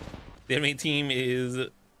 The enemy team is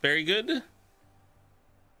very good,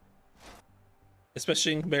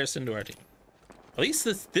 especially in comparison to our team. At least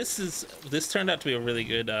this turned out to be a really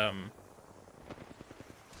good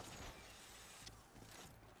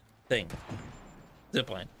thing.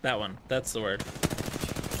 Zipline, that one, that's the word.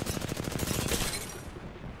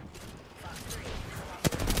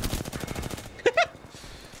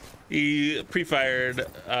 He pre-fired,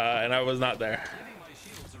 and I was not there. Giving my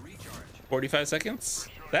shields a recharge. 45 seconds?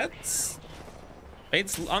 That's...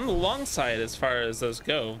 It's on the long side as far as those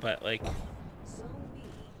go, but like...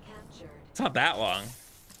 It's not that long.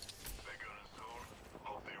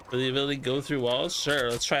 For the ability to go through walls? Sure,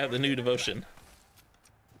 let's try out the new devotion.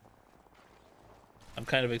 I'm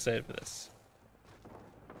kind of excited for this.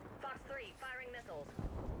 Fox 3, firing missiles.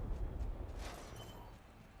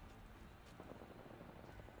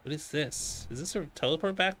 What is this? Is this a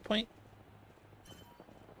teleport back point?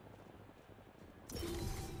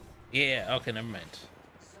 Yeah, okay, never mind.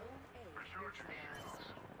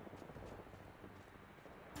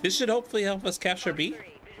 This should hopefully help us capture B.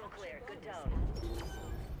 Visual clear, good tone.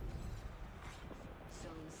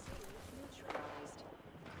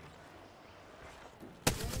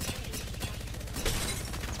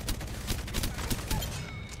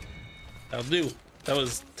 That'll do. That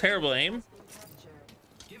was terrible aim,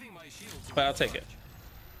 Giving my shields a but I'll take it.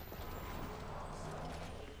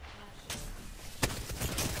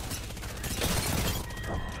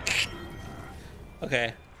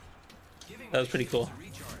 Okay, Giving that was pretty cool. a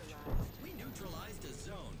recharge. We neutralized a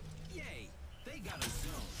zone. Yay! They got a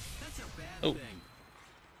zone. That's a bad Oh. thing.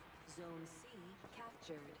 Zone C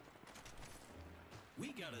captured. We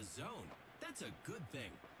got a zone. That's a good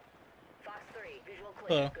thing. Fox 3, visual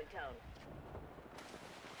clear, Hello. good tone.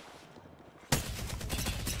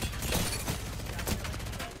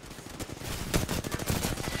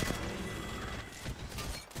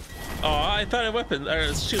 Oh, I thought a weapon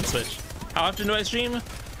or shield switch. How often do I stream?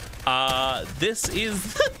 This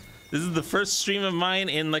is this is the first stream of mine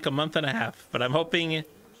in like a month and a half, but I'm hoping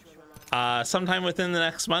sometime within the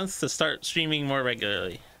next month to start streaming more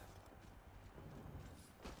regularly.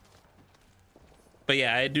 But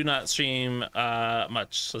yeah, I do not stream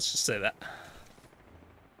much. Let's just say that.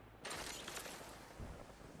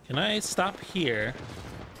 Can I stop here?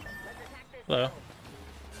 Hello.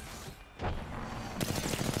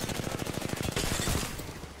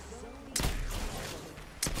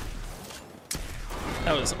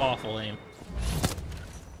 That was awful aim.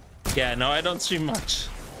 Yeah, no, I don't stream much.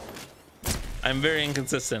 I'm very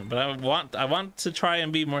inconsistent, but I want to try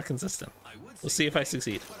and be more consistent. We'll see if I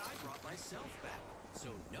succeed. But I brought myself back. So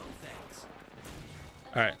no thanks.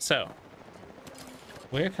 All right, so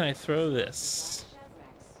where can I throw this?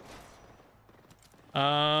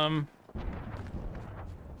 I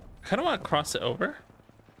kind of want to cross it over.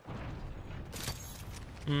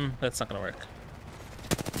 That's not gonna work.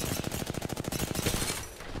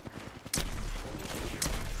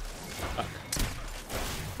 Fuck.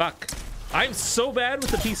 Fuck. I'm so bad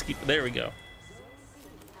with the peacekeeper. There we go.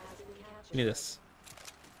 Give me this.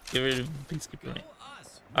 Get rid of the peacekeeper.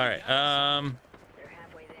 Us. All right. They're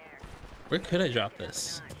halfway there. Where could I drop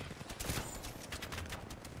this?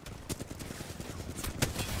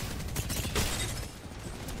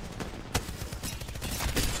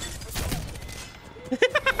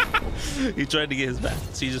 He tried to get his back.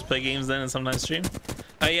 So you just play games then and sometimes stream?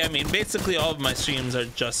 Yeah, I mean, basically all of my streams are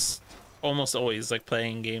just almost always like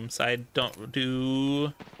playing games. I don't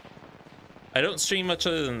stream much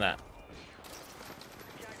other than that.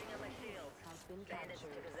 Charging on my shields. Bandits to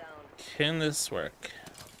the zone. Can this work?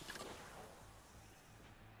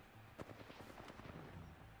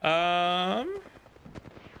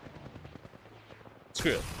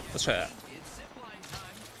 Screw it. Let's try that. It's zipline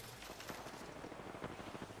time.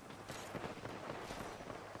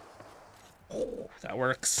 Oh, that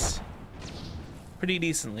works pretty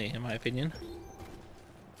decently, in my opinion.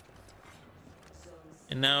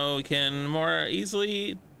 And now we can more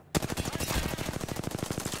easily.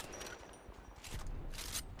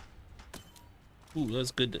 Ooh, that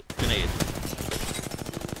was good grenade.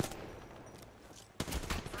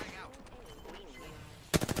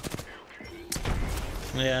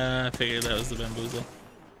 Yeah, I figured that was the bamboozle.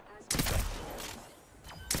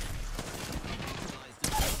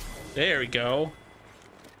 There we go.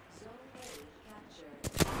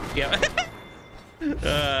 Yeah.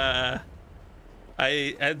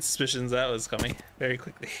 I had suspicions that was coming very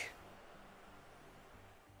quickly.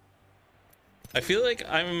 I feel like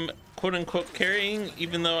I'm quote unquote carrying,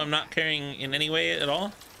 even though I'm not carrying in any way at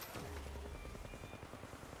all.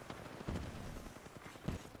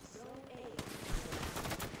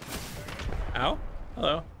 Ow.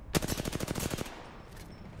 Hello.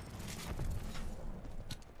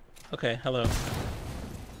 Okay, hello.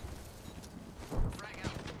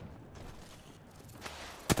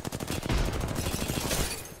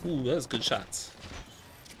 Ooh, that was good shots.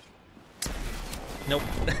 Nope.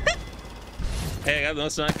 Hey, I got the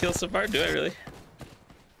most amount of kills so far. Do I really?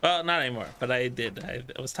 Well, not anymore, but I did. I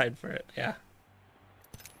was tied for it. Yeah.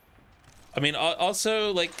 I mean,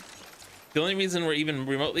 also, like, the only reason we're even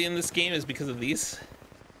remotely in this game is because of these.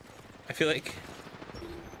 I feel like,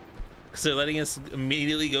 because they're letting us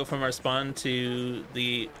immediately go from our spawn to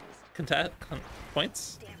the contact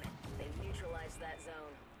points. Damn it, they neutralized that zone.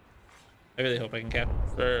 I really hope I can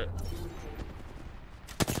capture.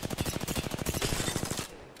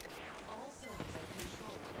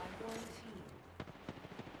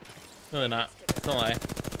 No, they're not. Don't lie.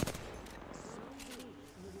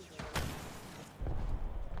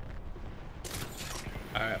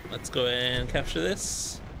 Alright, let's go and capture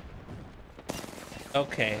this.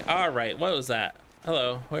 Okay, alright, what was that?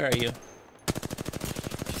 Hello, where are you?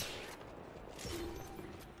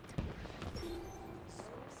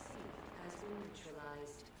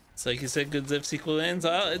 So like you said, good zip sequel ends.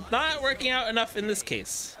 It's not working out enough in this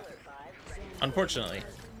case, unfortunately.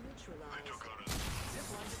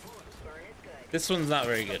 This one's not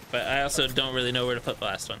very good, but I also don't really know where to put the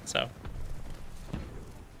last one, so.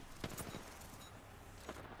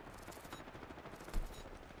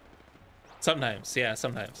 Sometimes, yeah,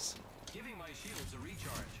 sometimes. Giving my shields a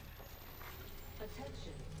recharge.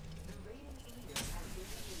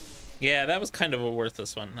 Yeah, that was kind of a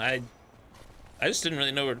worthless one. I just didn't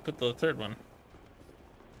really know where to put the third one.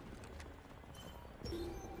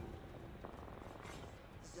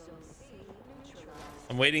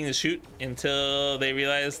 I'm waiting to shoot until they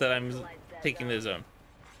realize that I'm taking the zone.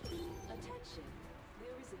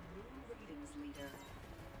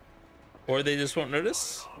 Or they just won't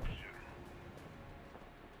notice.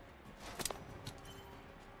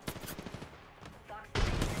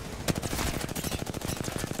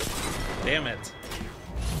 Damn it.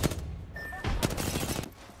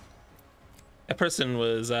 That person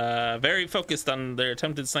was very focused on their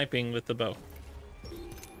attempted sniping with the bow.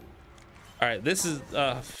 All right, this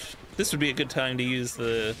would be a good time to use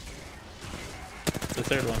the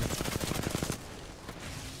third one.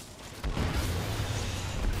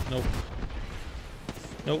 Nope.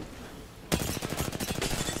 Nope.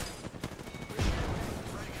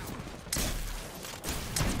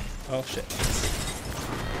 Oh shit.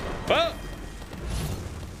 Well,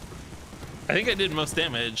 I think I did most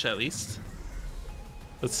damage at least.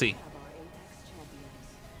 Let's see.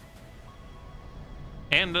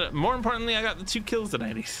 And more importantly, I got the 2 kills that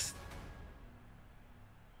I needed.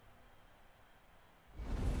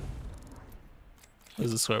 What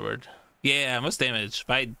is the swear word? Yeah, most damage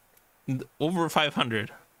by over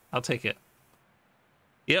 500. I'll take it.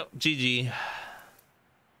 Yep, GG.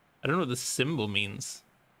 I don't know what this symbol means.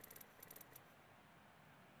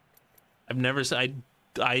 I've never.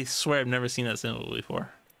 I swear I've never seen that symbol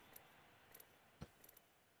before.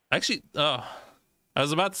 Actually, oh. I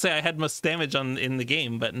was about to say I had most damage in the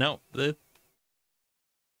game, but no, the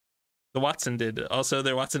Watson did. Also,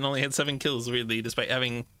 their Watson only had 7 kills, weirdly, despite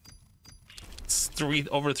having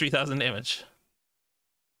over 3,000 damage.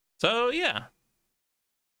 So yeah,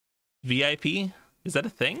 VIP, is that a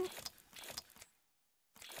thing?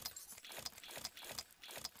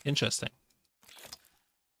 Interesting.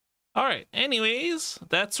 All right. Anyways,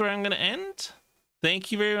 that's where I'm gonna end.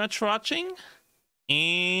 Thank you very much for watching,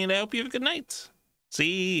 and I hope you have a good night.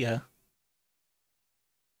 See ya.